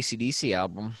the new AC/DC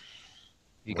album. Have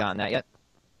you gotten that yet?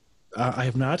 I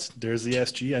have not. There's the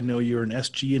SG. I know you're an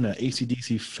SG and an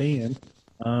AC/DC fan.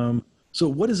 So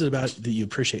what is it about that you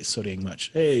appreciate so dang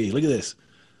much? Hey, look at this.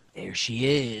 There she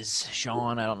is,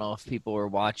 Sean. I don't know if people are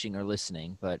watching or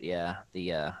listening, but yeah,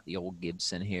 the old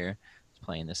Gibson here is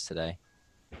playing this today.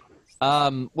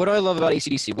 What do I love about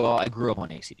AC/DC? Well, I grew up on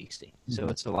AC/DC, so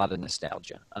it's a lot of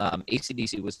nostalgia.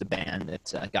 AC/DC was the band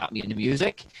that got me into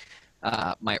music.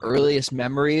 My earliest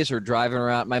memories are driving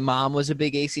around. My mom was a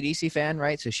big AC/DC fan,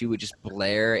 right? So she would just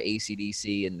blare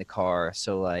AC/DC in the car.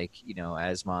 So like,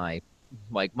 as my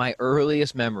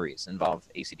earliest memories involve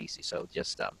AC/DC. So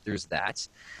just there's that.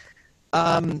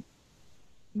 Um,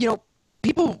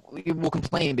 People will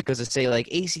complain because they say like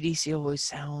AC/DC always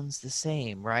sounds the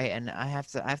same, right? And I have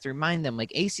to remind them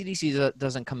like AC/DC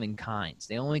doesn't come in kinds;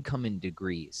 they only come in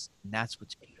degrees, and that's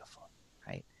what's beautiful,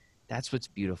 right? That's what's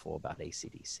beautiful about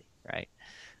AC/DC, right?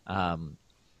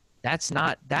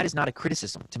 That is not a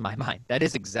criticism to my mind. That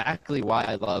is exactly why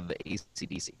I love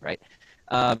AC/DC, right?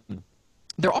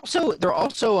 They're also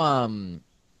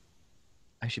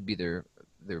I should be their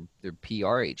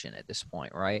PR agent at this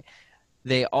point, right?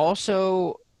 They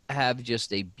also have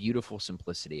just a beautiful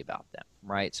simplicity about them,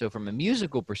 right? So from a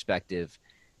musical perspective,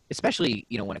 especially,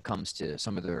 when it comes to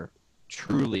some of their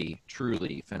truly,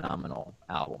 truly phenomenal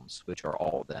albums, which are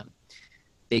all of them,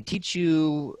 they teach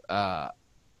you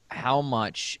how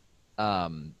much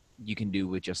you can do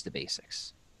with just the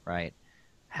basics, right?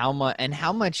 How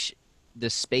much the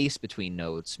space between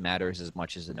notes matters as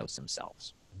much as the notes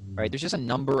themselves, right? There's just a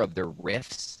number of their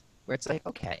riffs where it's like,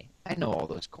 okay, I know all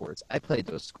those chords. I played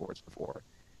those chords before.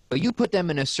 But you put them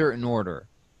in a certain order,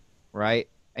 right?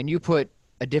 And you put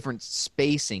a different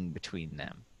spacing between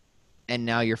them. And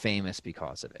now you're famous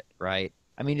because of it, right?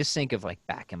 I mean, just think of like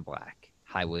Back in Black,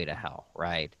 Highway to Hell,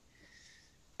 right?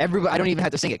 Everybody, I don't even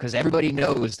have to sing it because everybody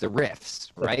knows the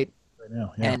riffs, right? Right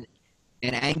now, yeah.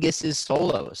 And Angus's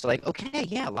solos, like, okay,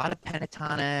 yeah, a lot of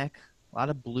pentatonic, a lot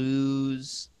of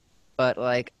blues, but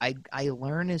like I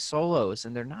learn his solos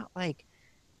and they're not like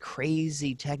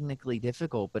crazy technically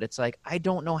difficult, but it's like I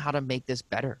don't know how to make this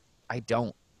better. I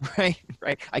don't, right?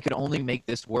 I could only make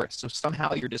this worse. So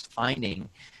somehow you're just finding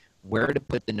where to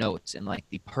put the notes in like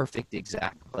the perfect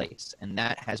exact place. And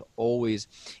that has always,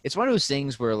 it's one of those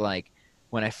things where like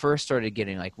when I first started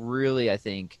getting like really, I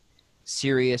think,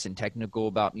 serious and technical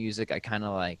about music, I kind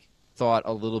of like thought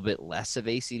a little bit less of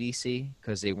AC/DC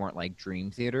because they weren't like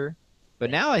Dream Theater. But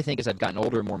now I think as I've gotten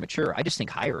older and more mature, I just think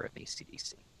higher of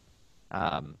AC/DC,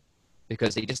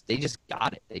 because they just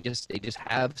got it. They just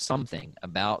have something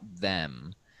about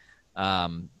them,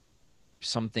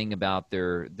 something about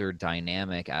their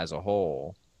dynamic as a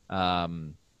whole, that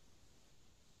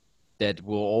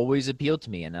will always appeal to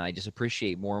me, and I just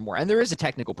appreciate more and more. And there is a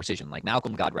technical precision, like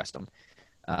Malcolm, God rest him,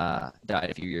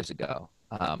 died a few years ago.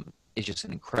 Is just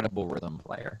an incredible rhythm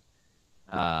player.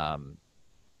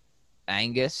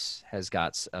 Angus has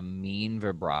got a mean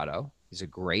vibrato. He's a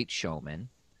great showman.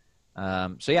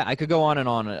 So yeah, I could go on and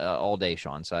on all day,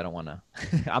 Sean. So I don't want to.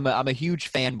 I'm a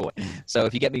huge fanboy. So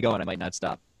if you get me going, I might not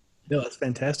stop. No, that's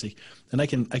fantastic, and I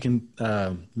can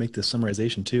make this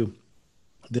summarization too.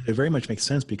 That it very much makes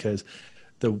sense because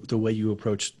the way you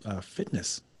approach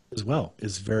fitness as well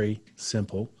is very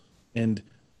simple and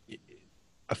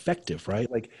effective,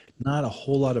 right? Like not a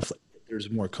whole lot of. There's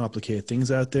more complicated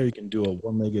things out there. You can do a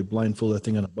one-legged blindfolded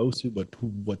thing on a Bosu, but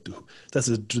that's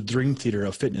a dream theater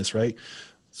of fitness, right?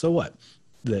 So what?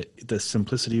 The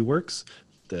simplicity works,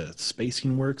 the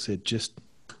spacing works. It's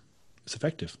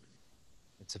effective.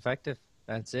 It's effective.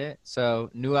 That's it. So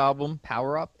new album,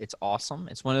 Power Up. It's awesome.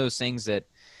 It's one of those things that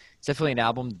it's definitely an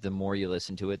album. The more you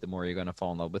listen to it, the more you're going to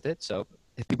fall in love with it. So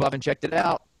if people haven't checked it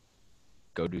out,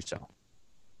 go do so.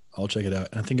 I'll check it out.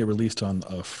 I think it released on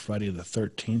Friday the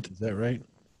 13th. Is that right?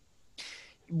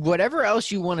 Whatever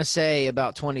else you want to say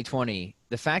about 2020,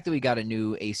 the fact that we got a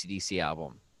new AC/DC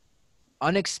album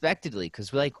unexpectedly,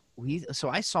 because so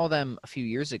I saw them a few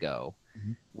years ago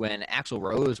when Axl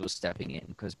Rose was stepping in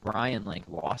because Brian like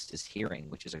lost his hearing,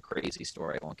 which is a crazy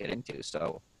story I won't get into.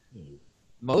 So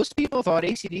most people thought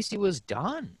AC/DC was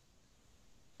done.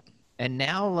 And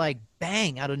now like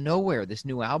bang, out of nowhere, this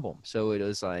new album. So it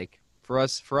was like for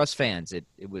us fans, it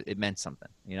meant something,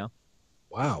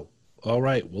 Wow. All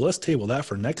right. Well, let's table that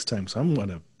for next time. So I'm going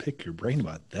to pick your brain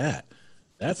about that.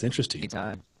 That's interesting.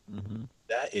 Anytime. Mm-hmm.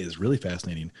 That is really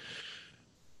fascinating.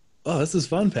 Oh, this is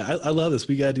fun, Pat. I love this.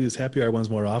 We got to do these happy hour ones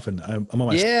more often. I'm on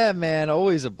my Yeah, man.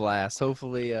 Always a blast.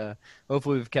 Hopefully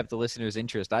we've kept the listeners'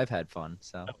 interest. I've had fun.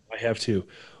 So I have too.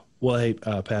 Well, hey,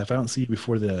 Pat, if I don't see you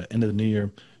before the end of the new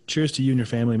year, cheers to you and your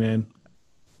family, man.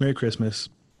 Merry Christmas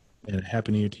and a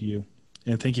Happy New Year to you.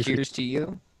 And thank you for Cheers to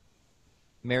you.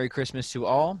 Merry Christmas to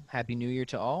all. Happy New Year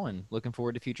to all, and looking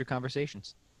forward to future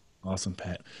conversations. awesome,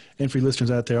 Pat. And for you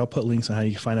listeners out there, I'll put links on how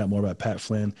you can find out more about Pat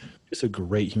Flynn. Just a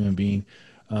great human being.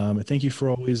 And thank you for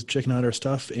always checking out our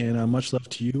stuff, and much love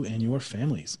to you and your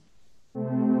families.